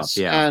show up.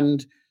 Yeah.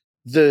 And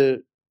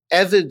the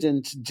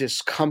evident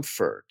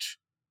discomfort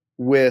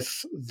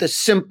with the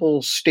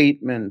simple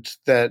statement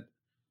that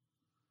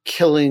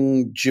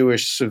killing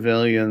Jewish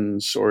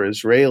civilians or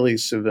Israeli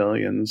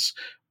civilians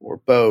or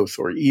both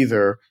or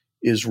either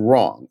is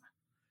wrong.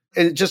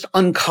 It's just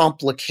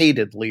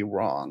uncomplicatedly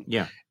wrong.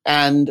 Yeah.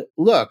 And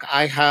look,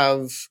 I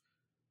have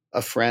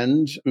a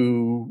friend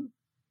who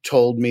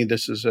told me,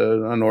 this is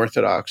an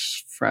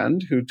Orthodox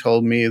friend, who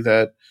told me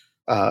that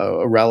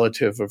a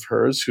relative of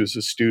hers who's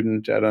a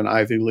student at an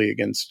Ivy League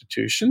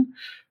institution,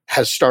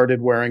 has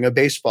started wearing a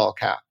baseball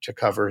cap to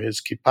cover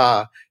his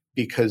kippah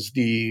because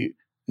the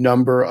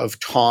number of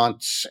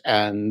taunts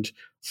and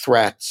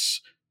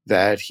threats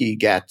that he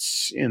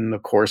gets in the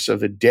course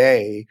of a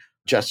day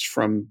just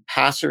from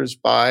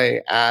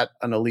passersby at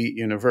an elite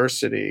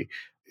university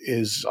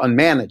is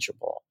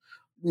unmanageable.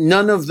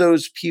 None of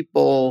those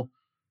people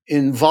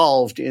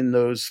involved in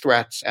those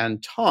threats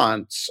and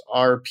taunts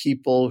are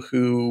people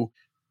who,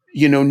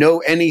 know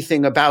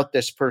anything about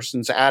this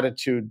person's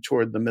attitude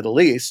toward the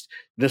Middle East.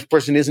 This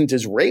person isn't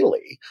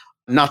Israeli.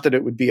 Not that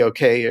it would be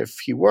okay if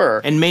he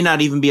were. And may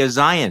not even be a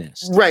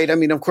Zionist. Right. I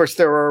mean, of course,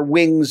 there are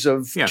wings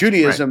of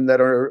Judaism that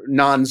are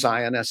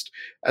non-Zionist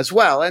as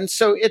well. And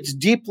so it's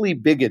deeply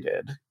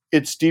bigoted.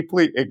 It's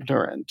deeply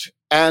ignorant.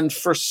 And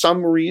for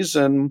some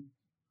reason,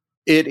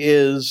 it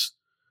is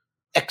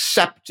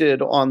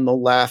accepted on the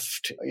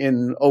left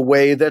in a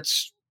way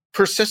that's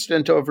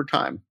persistent over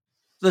time.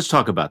 Let's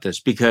talk about this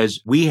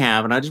because we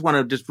have, and I just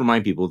want to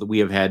remind people that we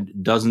have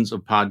had dozens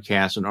of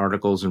podcasts and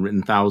articles and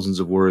written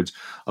thousands of words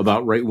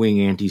about right-wing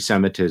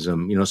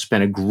anti-Semitism,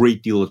 spent a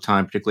great deal of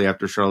time, particularly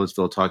after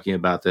Charlottesville, talking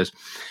about this.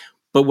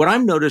 But what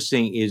I'm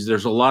noticing is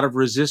there's a lot of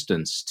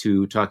resistance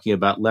to talking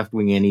about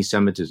left-wing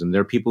anti-Semitism. There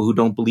are people who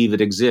don't believe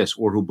it exists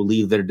or who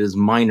believe that it is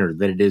minor,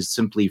 that it is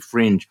simply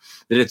fringe,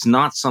 that it's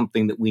not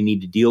something that we need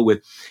to deal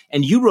with.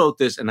 And you wrote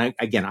this, and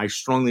I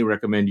strongly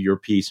recommend your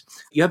piece.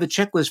 You have a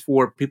checklist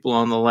for people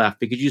on the left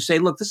because you say,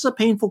 look, this is a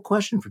painful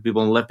question for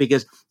people on the left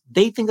because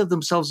they think of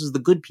themselves as the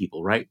good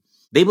people, right?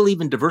 They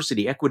believe in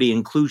diversity, equity,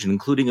 inclusion,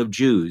 including of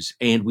Jews.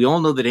 And we all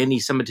know that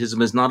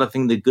anti-Semitism is not a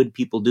thing that good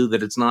people do,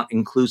 that it's not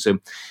inclusive.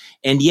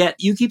 And yet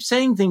you keep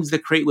saying things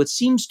that create what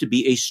seems to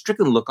be a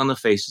stricken look on the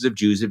faces of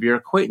Jews of your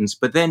acquaintance.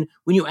 But then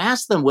when you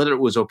ask them whether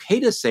it was okay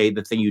to say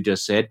the thing you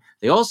just said,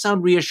 they all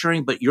sound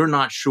reassuring, but you're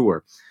not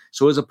sure.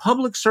 So as a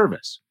public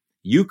service,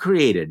 you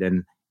created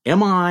an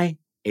Am I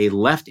a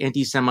Left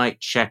Anti-Semite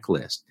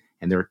checklist?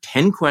 And there are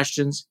 10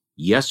 questions,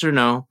 yes or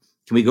no.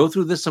 Can we go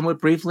through this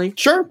somewhat briefly?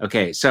 Sure.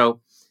 Okay,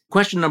 so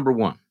question number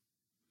 1,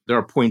 there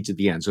are points at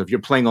the end. So if you're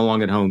playing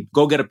along at home,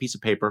 go get a piece of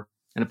paper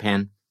and a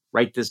pen,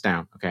 write this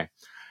down. Okay.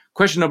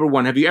 Question number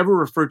 1, have you ever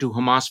referred to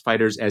Hamas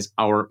fighters as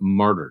our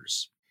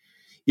martyrs?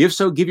 If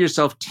so, give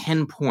yourself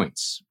 10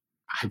 points.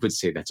 I would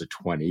say that's a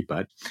 20,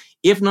 but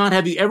if not,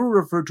 have you ever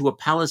referred to a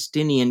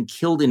Palestinian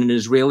killed in an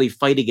Israeli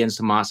fight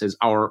against Hamas as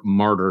our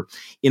martyr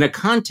in a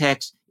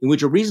context in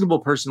which a reasonable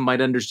person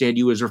might understand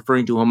you as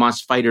referring to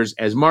Hamas fighters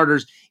as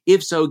martyrs?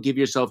 If so, give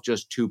yourself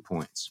just 2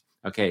 points.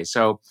 Okay,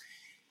 so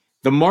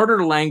the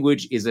martyr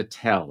language is a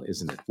tell,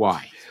 isn't it?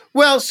 Why?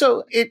 Well,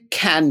 so it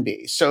can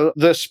be. So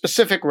the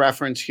specific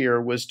reference here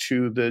was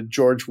to the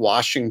George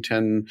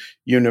Washington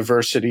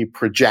University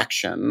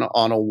projection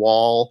on a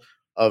wall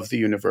of the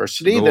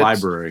university. The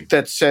library.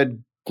 That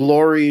said,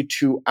 "Glory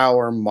to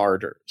our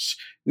martyrs."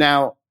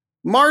 Now,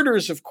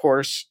 martyrs, of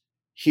course,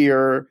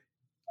 here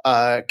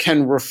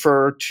can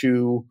refer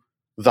to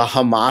the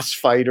Hamas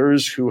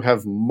fighters who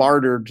have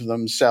martyred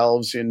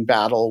themselves in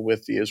battle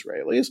with the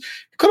Israelis.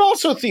 It could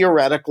also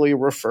theoretically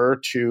refer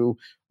to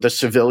the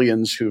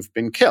civilians who've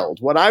been killed.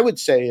 What I would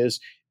say is,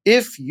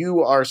 if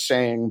you are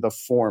saying the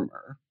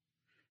former,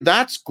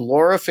 that's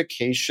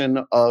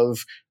glorification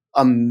of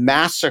a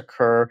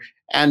massacre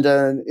and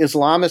an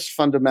Islamist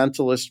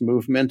fundamentalist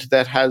movement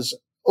that has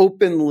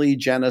openly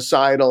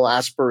genocidal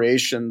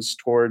aspirations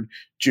toward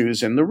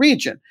Jews in the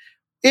region.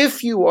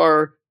 If you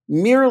are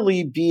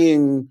merely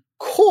being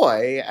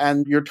coy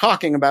and you're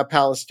talking about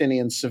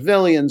Palestinian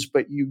civilians,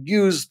 but you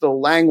use the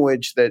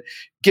language that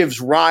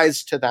gives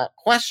rise to that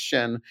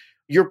question,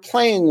 you're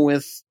playing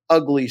with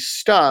ugly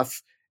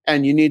stuff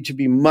and you need to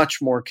be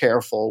much more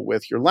careful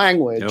with your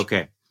language.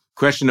 Okay.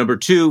 Question number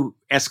 2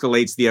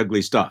 escalates the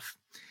ugly stuff.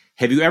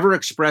 Have you ever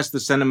expressed the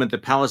sentiment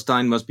that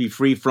Palestine must be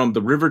free from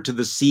the river to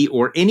the sea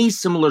or any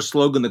similar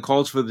slogan that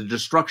calls for the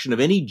destruction of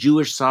any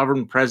Jewish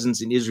sovereign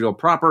presence in Israel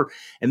proper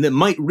and that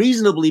might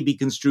reasonably be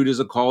construed as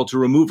a call to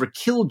remove or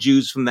kill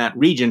Jews from that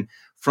region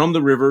from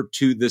the river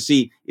to the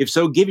sea? If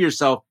so, give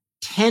yourself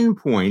 10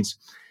 points.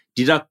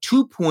 Deduct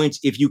 2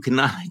 points if you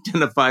cannot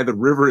identify the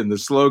river in the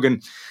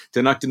slogan.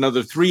 Deduct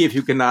another 3 if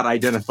you cannot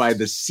identify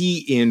the sea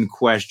in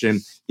question.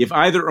 If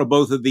either or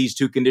both of these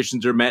 2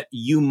 conditions are met,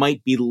 you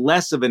might be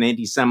less of an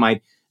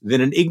anti-Semite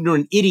than an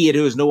ignorant idiot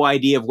who has no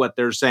idea of what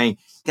they're saying.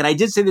 And I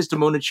did say this to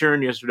Mona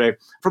Charen yesterday.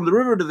 From the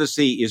river to the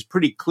sea is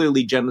pretty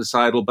clearly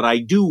genocidal, but I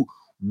do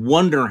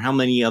wonder how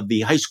many of the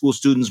high school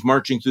students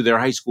marching through their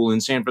high school in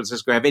San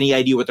Francisco have any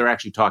idea what they're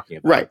actually talking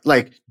about. Right.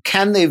 Like,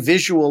 can they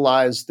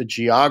visualize the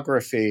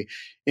geography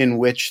in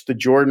which the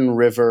Jordan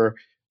River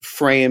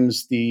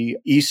frames the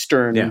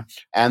eastern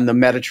and the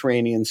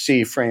Mediterranean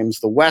Sea frames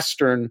the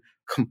western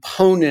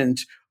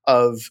component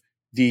of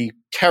the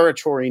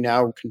territory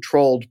now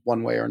controlled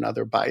one way or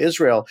another by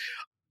Israel?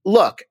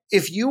 Look,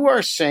 if you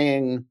are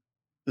saying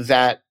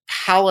that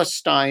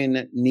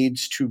Palestine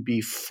needs to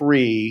be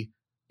free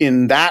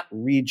in that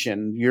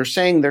region, you're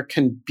saying there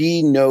can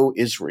be no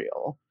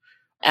Israel.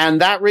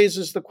 And that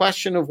raises the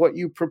question of what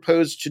you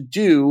propose to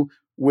do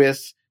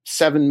with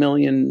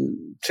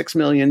 6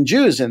 million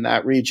Jews in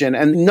that region.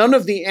 And none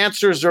of the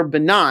answers are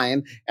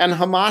benign. And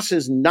Hamas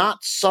is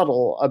not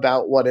subtle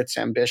about what its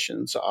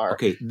ambitions are.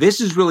 Okay, this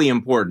is really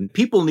important.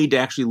 People need to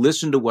actually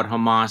listen to what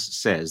Hamas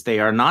says. They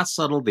are not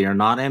subtle. They are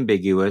not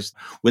ambiguous.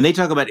 When they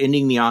talk about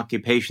ending the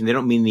occupation, they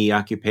don't mean the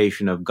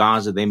occupation of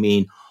Gaza.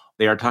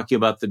 They are talking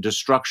about the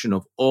destruction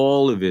of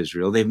all of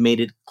Israel. They've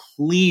made it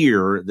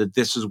clear that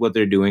this is what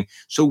they're doing.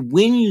 So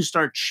when you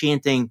start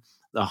chanting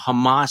the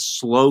Hamas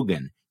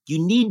slogan, you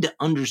need to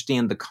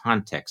understand the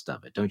context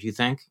of it, don't you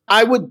think?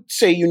 I would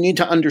say you need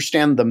to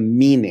understand the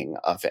meaning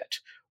of it.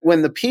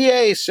 When the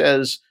PA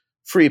says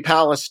Free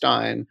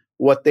Palestine,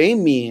 what they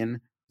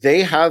mean,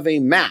 they have a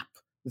map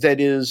that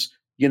is,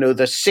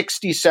 the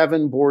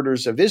 67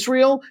 borders of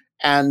Israel,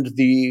 and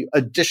the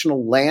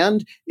additional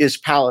land is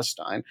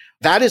Palestine.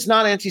 That is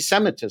not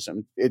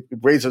anti-Semitism. It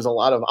raises a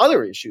lot of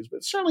other issues, but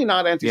it's certainly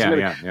not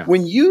anti-Semitism. Yeah.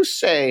 When you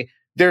say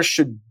there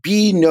should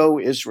be no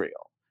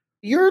Israel,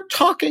 you're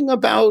talking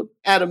about,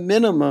 at a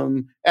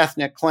minimum,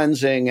 ethnic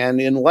cleansing,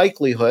 and in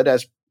likelihood,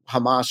 as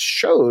Hamas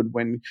showed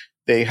when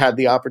they had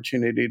the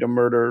opportunity to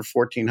murder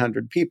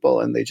 1,400 people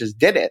and they just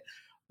did it.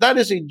 That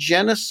is a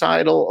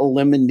genocidal,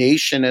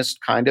 eliminationist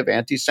kind of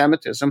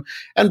anti-Semitism.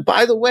 And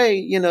by the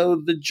way,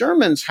 the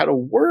Germans had a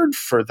word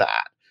for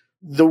that.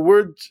 The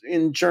word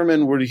in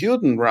German were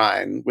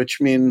Judenrein, which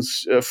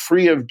means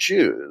free of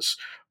Jews.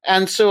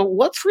 And so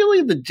what's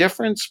really the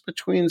difference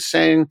between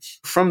saying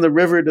from the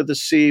river to the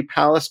sea,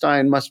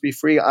 Palestine must be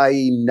free,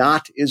 i.e.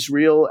 not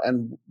Israel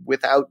and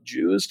without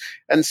Jews,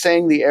 and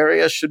saying the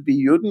area should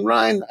be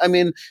Judenrein? I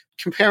mean,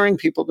 comparing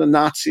people to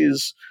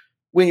Nazis,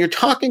 when you're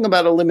talking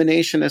about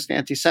eliminationist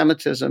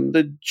anti-Semitism,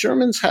 the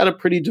Germans had a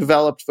pretty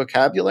developed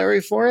vocabulary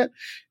for it.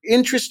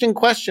 Interesting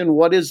question.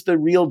 What is the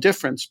real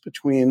difference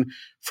between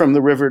from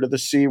the river to the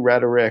sea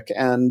rhetoric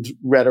and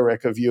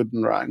rhetoric of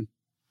Judenrein?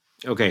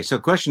 Okay, so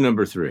question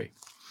number 3.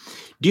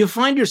 Do you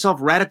find yourself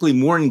radically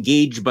more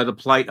engaged by the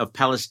plight of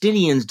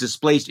Palestinians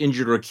displaced,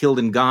 injured, or killed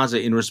in Gaza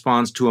in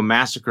response to a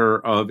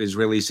massacre of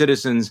Israeli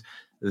citizens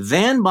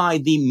than by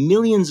the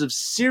millions of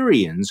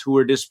Syrians who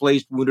were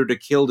displaced, wounded, or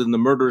killed in the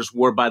murderous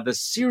war by the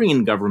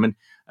Syrian government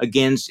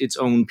against its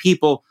own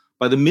people,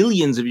 by the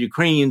millions of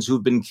Ukrainians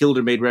who've been killed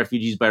or made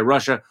refugees by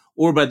Russia,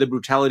 or by the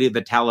brutality of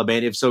the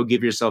Taliban? If so,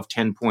 give yourself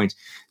 10 points.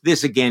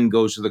 This again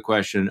goes to the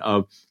question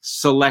of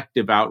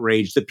selective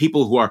outrage, the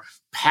people who are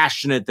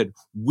passionate that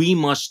we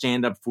must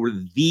stand up for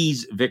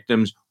these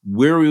victims.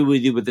 Where were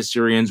you with the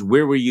Syrians?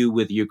 Where were you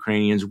with the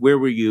Ukrainians? Where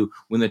were you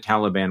when the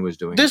Taliban was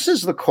doing this? This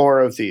is the core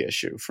of the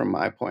issue from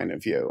my point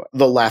of view,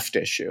 the left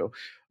issue,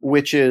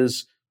 which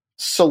is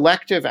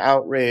selective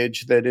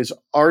outrage that is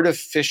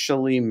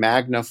artificially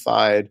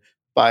magnified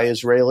by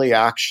Israeli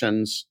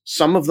actions,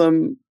 some of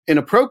them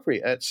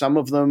inappropriate, some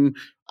of them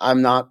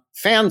I'm not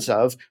fans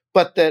of,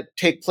 but that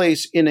take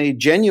place in a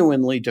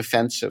genuinely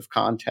defensive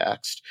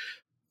context,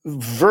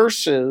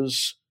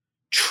 versus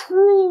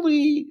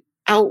truly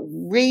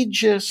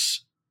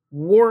outrageous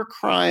war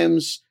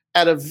crimes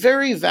at a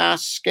very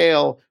vast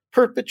scale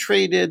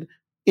perpetrated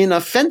in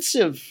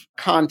offensive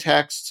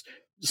contexts,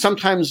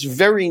 sometimes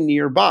very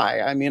nearby.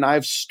 I mean,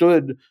 I've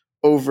stood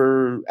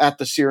over at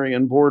the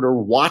Syrian border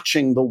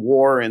watching the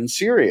war in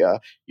Syria.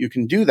 You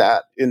can do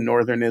that in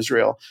northern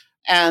Israel.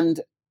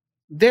 And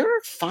there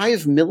are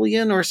 5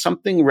 million or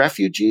something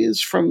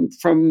refugees from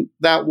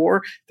that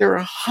war. There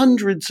are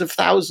hundreds of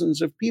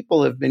thousands of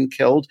people have been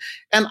killed.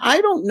 And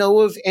I don't know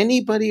of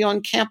anybody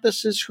on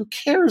campuses who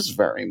cares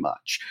very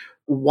much.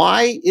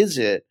 Why is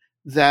it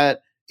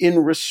that in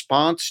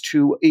response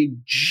to a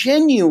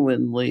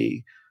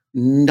genuinely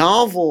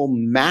novel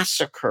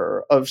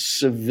massacre of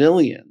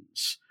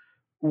civilians,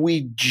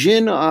 we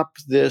gin up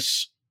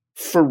this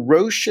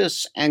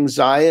ferocious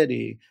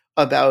anxiety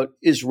about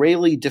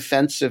Israeli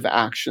defensive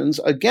actions?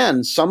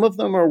 Again, some of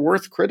them are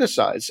worth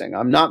criticizing.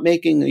 I'm not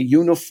making a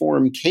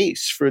uniform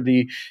case for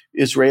the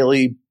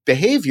Israeli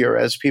behavior,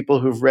 as people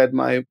who've read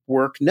my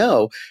work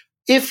know.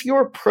 If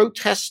you're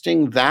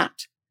protesting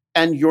that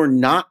and you're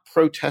not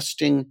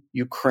protesting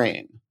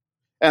Ukraine,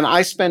 and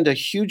I spend a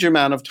huge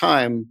amount of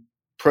time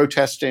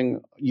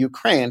protesting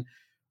Ukraine,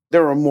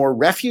 there are more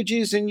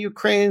refugees in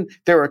Ukraine.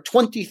 There are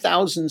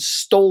 20,000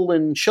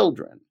 stolen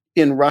children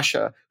in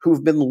Russia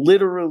who've been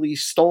literally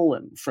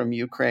stolen from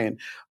Ukraine.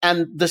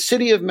 And the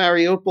city of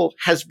Mariupol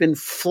has been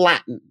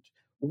flattened.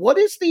 What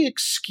is the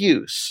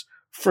excuse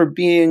for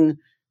being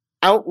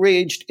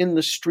outraged in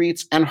the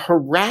streets and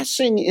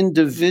harassing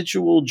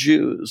individual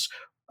Jews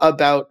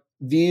about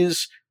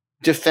these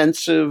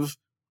defensive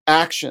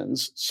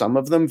actions, some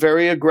of them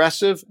very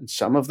aggressive, and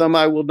some of them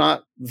I will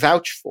not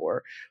vouch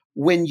for,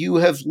 when you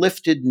have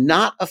lifted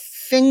not a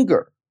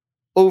finger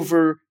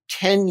over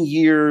 10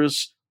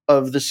 years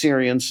of the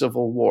Syrian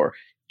civil war?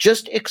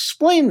 Just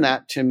explain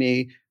that to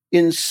me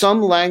in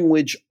some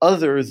language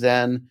other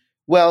than,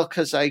 well,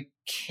 because I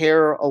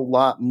care a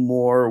lot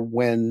more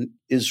when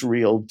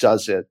Israel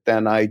does it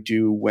than I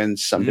do when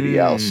somebody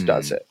else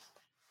does it.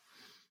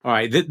 All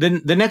right.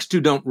 The next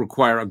two don't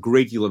require a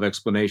great deal of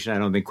explanation, I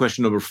don't think.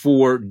 Question number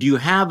 4, do you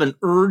have an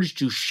urge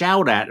to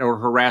shout at or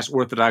harass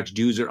Orthodox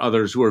Jews or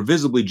others who are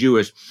visibly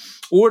Jewish,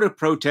 or to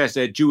protest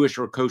at Jewish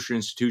or kosher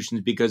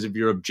institutions because of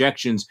your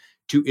objections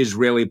to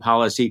Israeli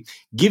policy?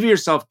 Give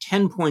yourself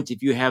 10 points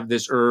if you have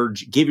this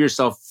urge. Give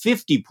yourself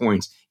 50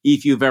 points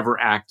if you've ever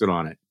acted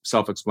on it.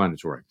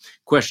 Self-explanatory.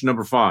 Question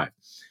number 5.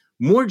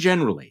 More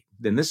generally,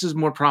 then this is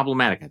more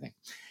problematic, I think.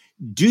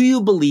 Do you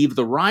believe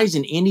the rise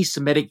in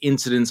anti-Semitic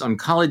incidents on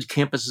college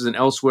campuses and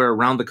elsewhere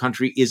around the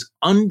country is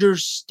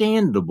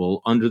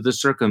understandable under the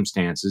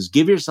circumstances?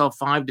 Give yourself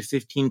 5 to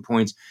 15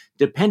 points,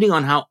 depending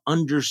on how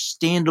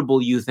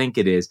understandable you think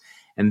it is.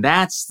 And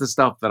that's the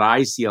stuff that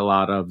I see a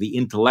lot of, the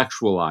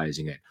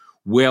intellectualizing it.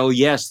 Well,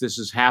 yes, this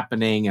is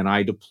happening and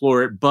I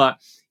deplore it, but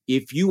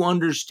if you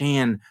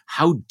understand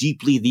how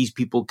deeply these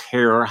people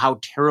care, how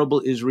terrible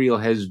Israel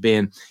has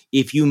been,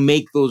 if you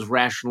make those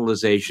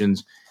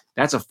rationalizations,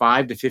 that's a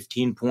 5 to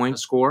 15 point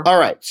score. All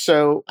right.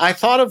 So I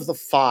thought of the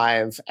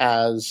 5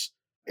 as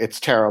it's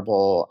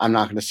terrible. I'm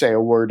not going to say a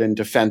word in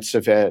defense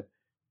of it.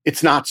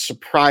 It's not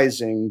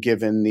surprising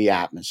given the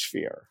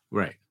atmosphere.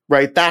 Right.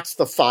 Right. That's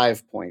the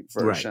 5-point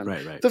version.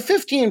 Right. The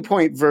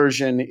 15-point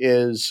version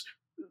is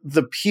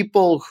the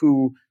people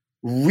who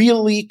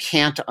really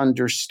can't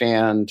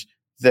understand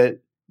that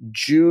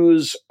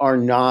Jews are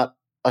not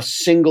a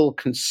single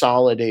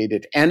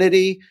consolidated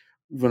entity,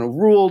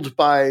 ruled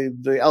by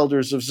the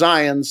elders of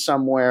Zion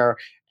somewhere,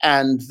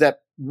 and that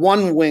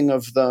one wing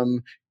of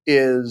them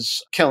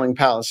is killing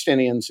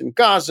Palestinians in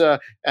Gaza,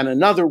 and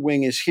another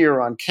wing is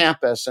here on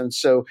campus. And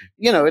so,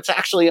 it's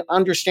actually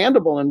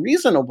understandable and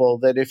reasonable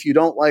that if you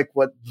don't like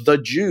what the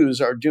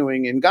Jews are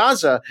doing in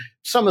Gaza,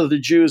 some of the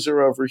Jews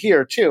are over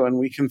here too, and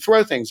we can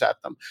throw things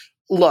at them.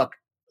 Look,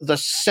 the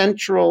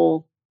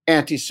central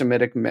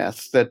anti-Semitic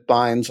myth that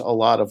binds a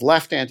lot of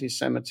left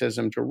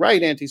anti-Semitism to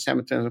right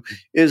anti-Semitism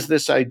is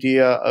this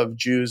idea of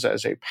Jews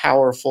as a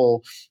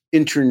powerful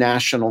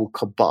international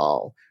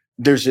cabal.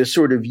 There's a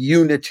sort of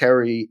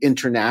unitary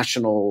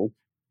international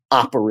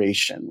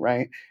operation,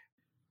 right?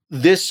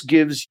 This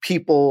gives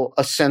people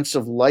a sense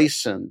of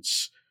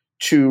license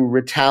to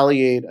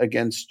retaliate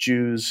against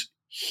Jews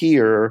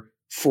here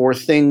for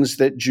things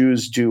that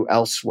Jews do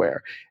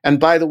elsewhere. And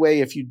by the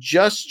way, if you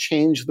just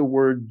change the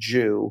word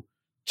Jew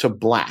to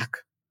black,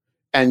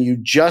 and you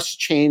just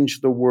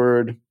change the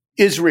word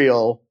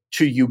Israel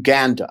to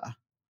Uganda,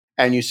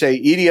 and you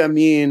say Idi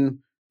Amin,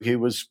 he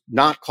was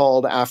not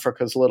called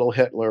Africa's little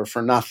Hitler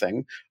for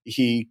nothing.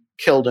 He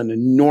killed an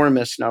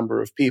enormous number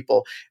of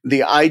people.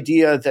 The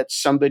idea that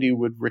somebody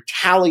would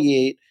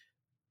retaliate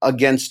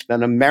against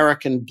an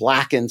American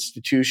black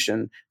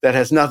institution that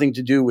has nothing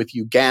to do with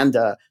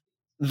Uganda,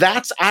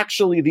 that's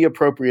actually the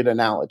appropriate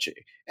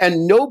analogy.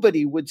 And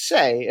nobody would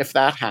say, if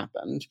that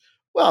happened,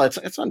 well,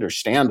 it's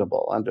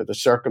understandable under the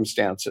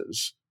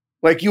circumstances.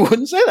 Like, you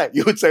wouldn't say that.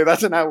 You would say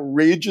that's an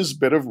outrageous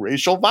bit of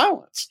racial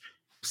violence.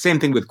 Same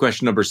thing with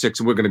question number 6,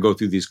 and we're going to go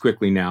through these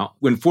quickly now.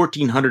 When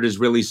 1,400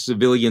 Israeli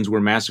civilians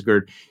were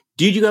massacred,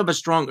 did you have a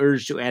strong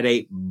urge to add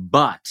a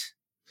but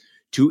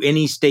to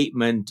any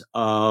statement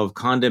of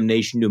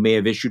condemnation you may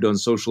have issued on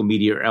social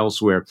media or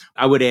elsewhere?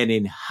 I would add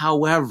in,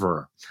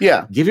 however.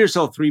 Yeah. Give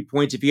yourself 3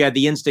 points. If you had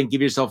the instinct,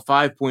 give yourself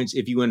 5 points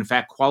if you, in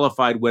fact,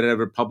 qualified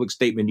whatever public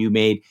statement you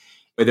made.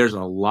 But there's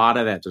a lot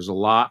of that. There's a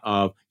lot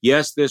of,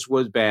 yes, this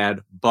was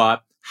bad,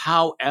 but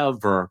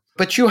however.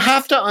 But you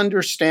have to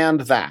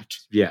understand that.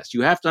 Yes,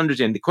 you have to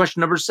understand. Question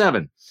number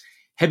 7.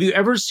 Have you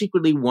ever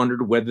secretly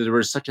wondered whether there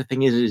is such a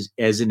thing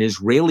as an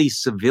Israeli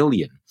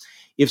civilian?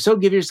 If so,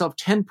 give yourself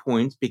 10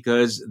 points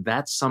because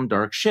that's some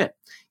dark shit.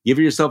 Give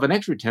yourself an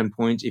extra 10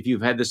 points if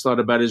you've had this thought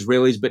about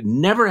Israelis, but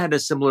never had a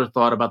similar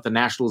thought about the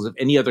nationals of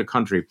any other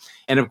country.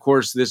 And of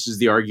course, this is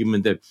the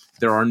argument that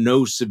there are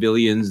no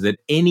civilians, that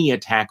any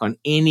attack on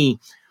any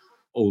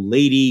old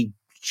lady,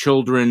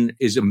 children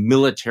is a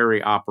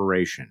military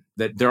operation,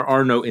 that there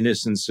are no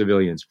innocent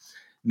civilians.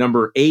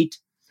 Number 8,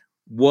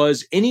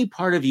 was any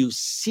part of you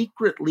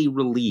secretly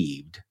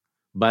relieved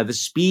by the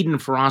speed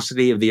and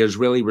ferocity of the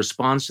Israeli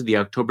response to the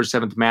October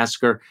 7th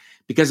massacre,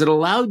 because it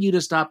allowed you to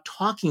stop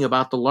talking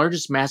about the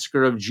largest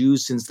massacre of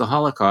Jews since the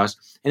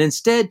Holocaust and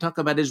instead talk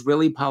about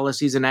Israeli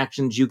policies and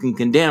actions you can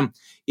condemn?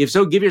 If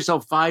so, give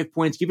yourself 5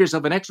 points, give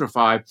yourself an extra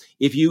 5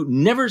 if you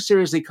never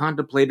seriously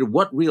contemplated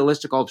what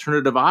realistic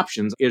alternative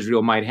options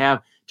Israel might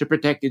have to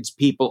protect its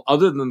people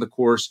other than the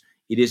course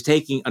it is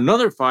taking.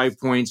 Another 5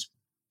 points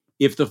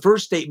if the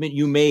first statement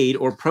you made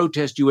or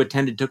protest you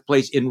attended took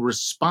place in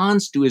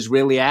response to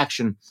Israeli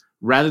action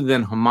rather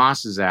than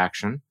Hamas's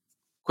action.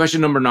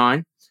 Question number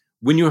 9.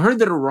 When you heard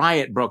that a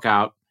riot broke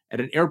out at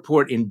an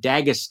airport in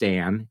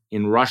Dagestan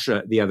in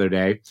Russia the other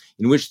day,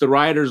 in which the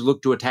rioters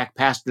looked to attack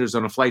passengers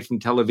on a flight from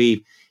Tel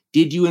Aviv,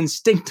 did you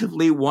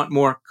instinctively want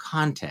more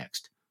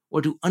context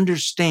or to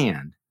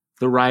understand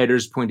the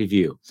rioters' point of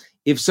view?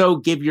 If so,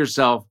 give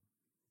yourself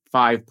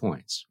 5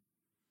 points.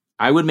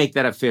 I would make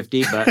that a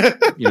 50, but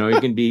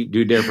it can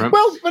do different.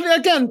 Well, but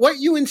again, what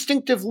you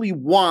instinctively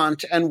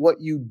want and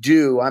what you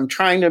do, I'm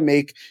trying to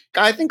make,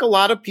 I think a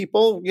lot of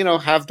people,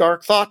 have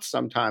dark thoughts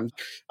sometimes.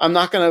 I'm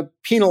not going to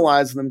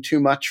penalize them too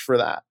much for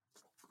that.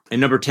 And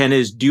number 10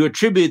 is, do you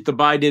attribute the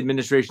Biden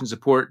administration's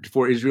support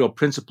for Israel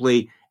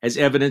principally as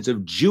evidence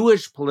of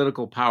Jewish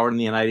political power in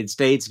the United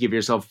States? Give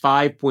yourself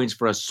 5 points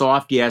for a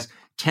soft yes,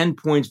 10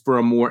 points for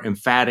a more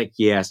emphatic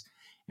yes.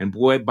 And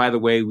boy, by the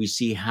way, we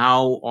see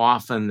how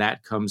often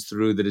that comes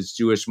through, that it's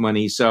Jewish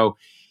money. So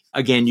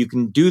again, you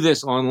can do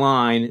this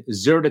online,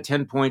 0 to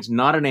 10 points,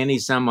 not an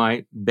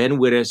anti-Semite. Ben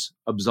Wittes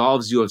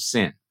absolves you of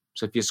sin.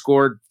 So if you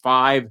scored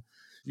 5,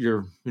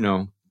 you're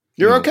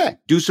okay.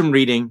 Do some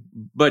reading,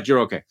 but you're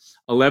okay.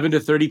 11 to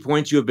 30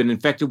 points, you have been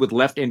infected with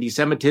left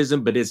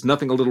anti-Semitism, but it's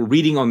nothing a little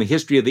reading on the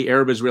history of the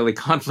Arab-Israeli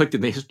conflict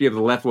and the history of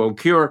the left won't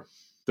cure.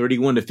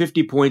 31 to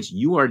 50 points,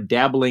 you are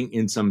dabbling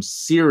in some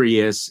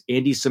serious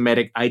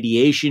anti-Semitic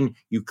ideation.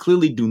 You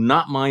clearly do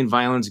not mind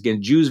violence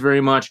against Jews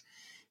very much.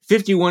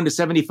 51 to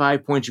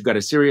 75 points, you've got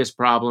a serious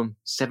problem.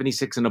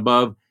 76 and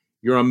above,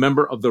 you're a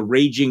member of the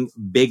Raging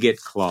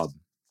Bigot Club.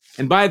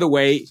 And by the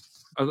way,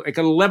 like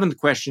an 11th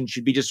question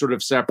should be just sort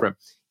of separate.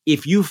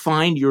 If you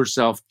find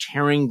yourself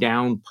tearing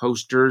down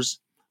posters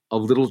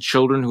of little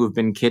children who have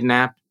been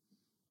kidnapped,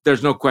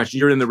 there's no question.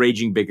 You're in the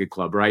Raging Bigot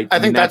Club, right? I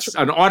think that's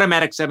an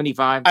automatic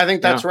 75. I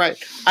think that's right.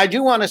 I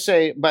do want to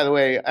say, by the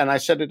way, and I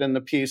said it in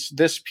the piece,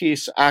 this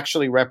piece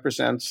actually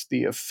represents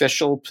the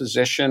official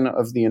position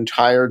of the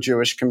entire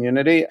Jewish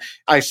community.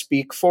 I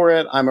speak for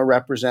it. I'm a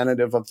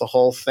representative of the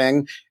whole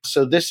thing.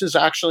 So this is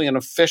actually an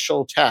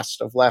official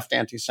test of left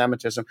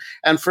anti-Semitism.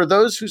 And for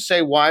those who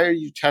say, why are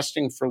you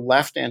testing for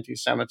left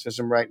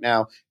anti-Semitism right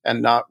now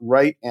and not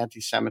right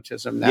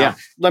anti-Semitism now?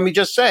 Let me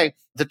just say,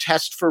 the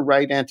test for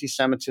right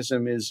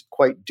anti-Semitism is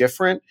quite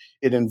different.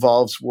 It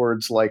involves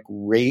words like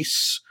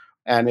race,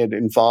 and it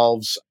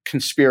involves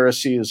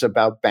conspiracies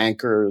about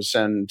bankers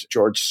and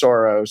George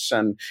Soros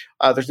and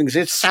other things.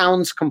 It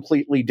sounds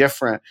completely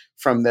different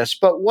from this,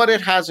 but what it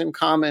has in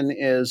common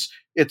is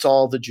it's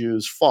all the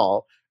Jews'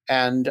 fault.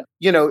 And,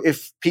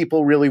 if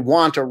people really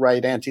want a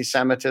right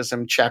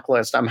anti-Semitism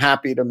checklist, I'm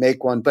happy to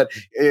make one, but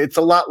it's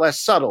a lot less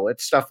subtle.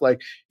 It's stuff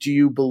like, do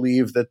you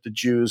believe that the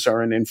Jews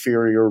are an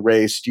inferior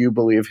race? Do you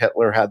believe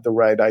Hitler had the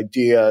right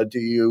idea? Do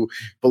you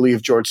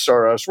believe George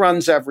Soros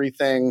runs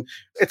everything?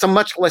 It's a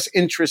much less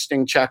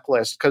interesting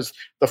checklist because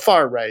the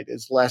far right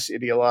is less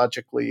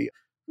ideologically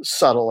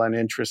subtle and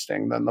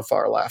interesting than the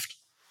far left.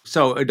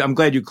 So I'm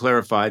glad you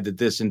clarified that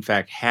this, in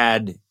fact,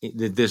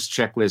 this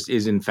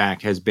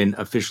checklist has been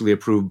officially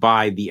approved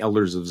by the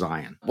elders of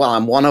Zion. Well,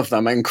 I'm one of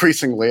them,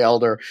 increasingly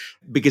elder.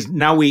 Because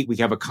now we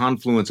have a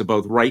confluence of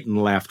both right and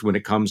left when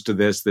it comes to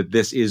this, that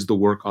this is the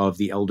work of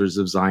the elders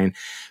of Zion.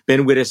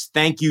 Ben Wittes,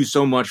 thank you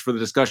so much for the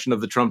discussion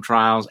of the Trump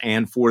trials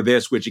and for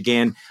this, which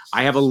again,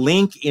 I have a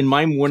link in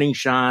my morning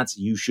shots.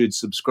 You should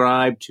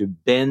subscribe to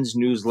Ben's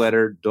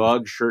newsletter,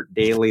 Dog Shirt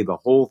Daily. The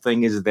whole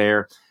thing is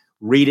there.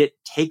 Read it,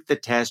 take the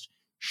test.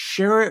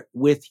 Share it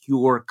with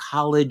your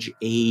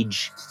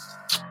college-age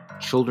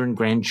children,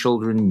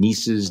 grandchildren,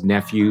 nieces,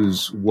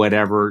 nephews,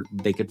 whatever.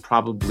 They could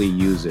probably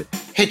use it.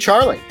 Hey,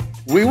 Charlie,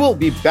 we will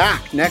be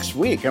back next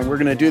week, and we're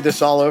going to do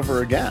this all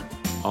over again.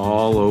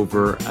 All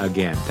over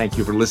again. Thank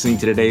you for listening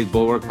to today's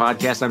Bulwark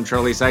Podcast. I'm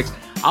Charlie Sykes.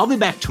 I'll be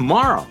back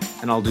tomorrow,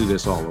 and I'll do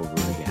this all over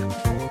again.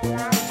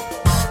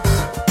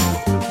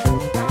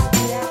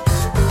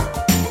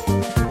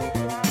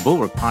 The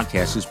Bulwark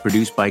Podcast is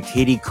produced by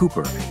Katie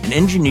Cooper and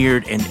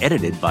engineered and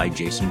edited by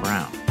Jason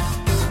Brown.